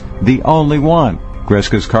solvents. The only one.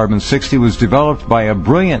 Greska's Carbon-60 was developed by a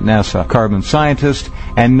brilliant NASA carbon scientist,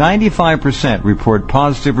 and 95% report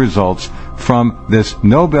positive results from this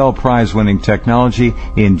Nobel Prize-winning technology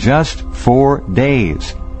in just 4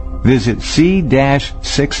 days. Visit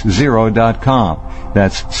c-60.com.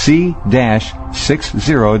 That's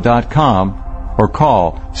c-60.com, or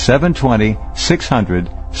call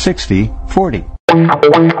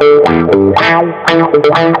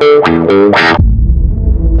 720-600-6040.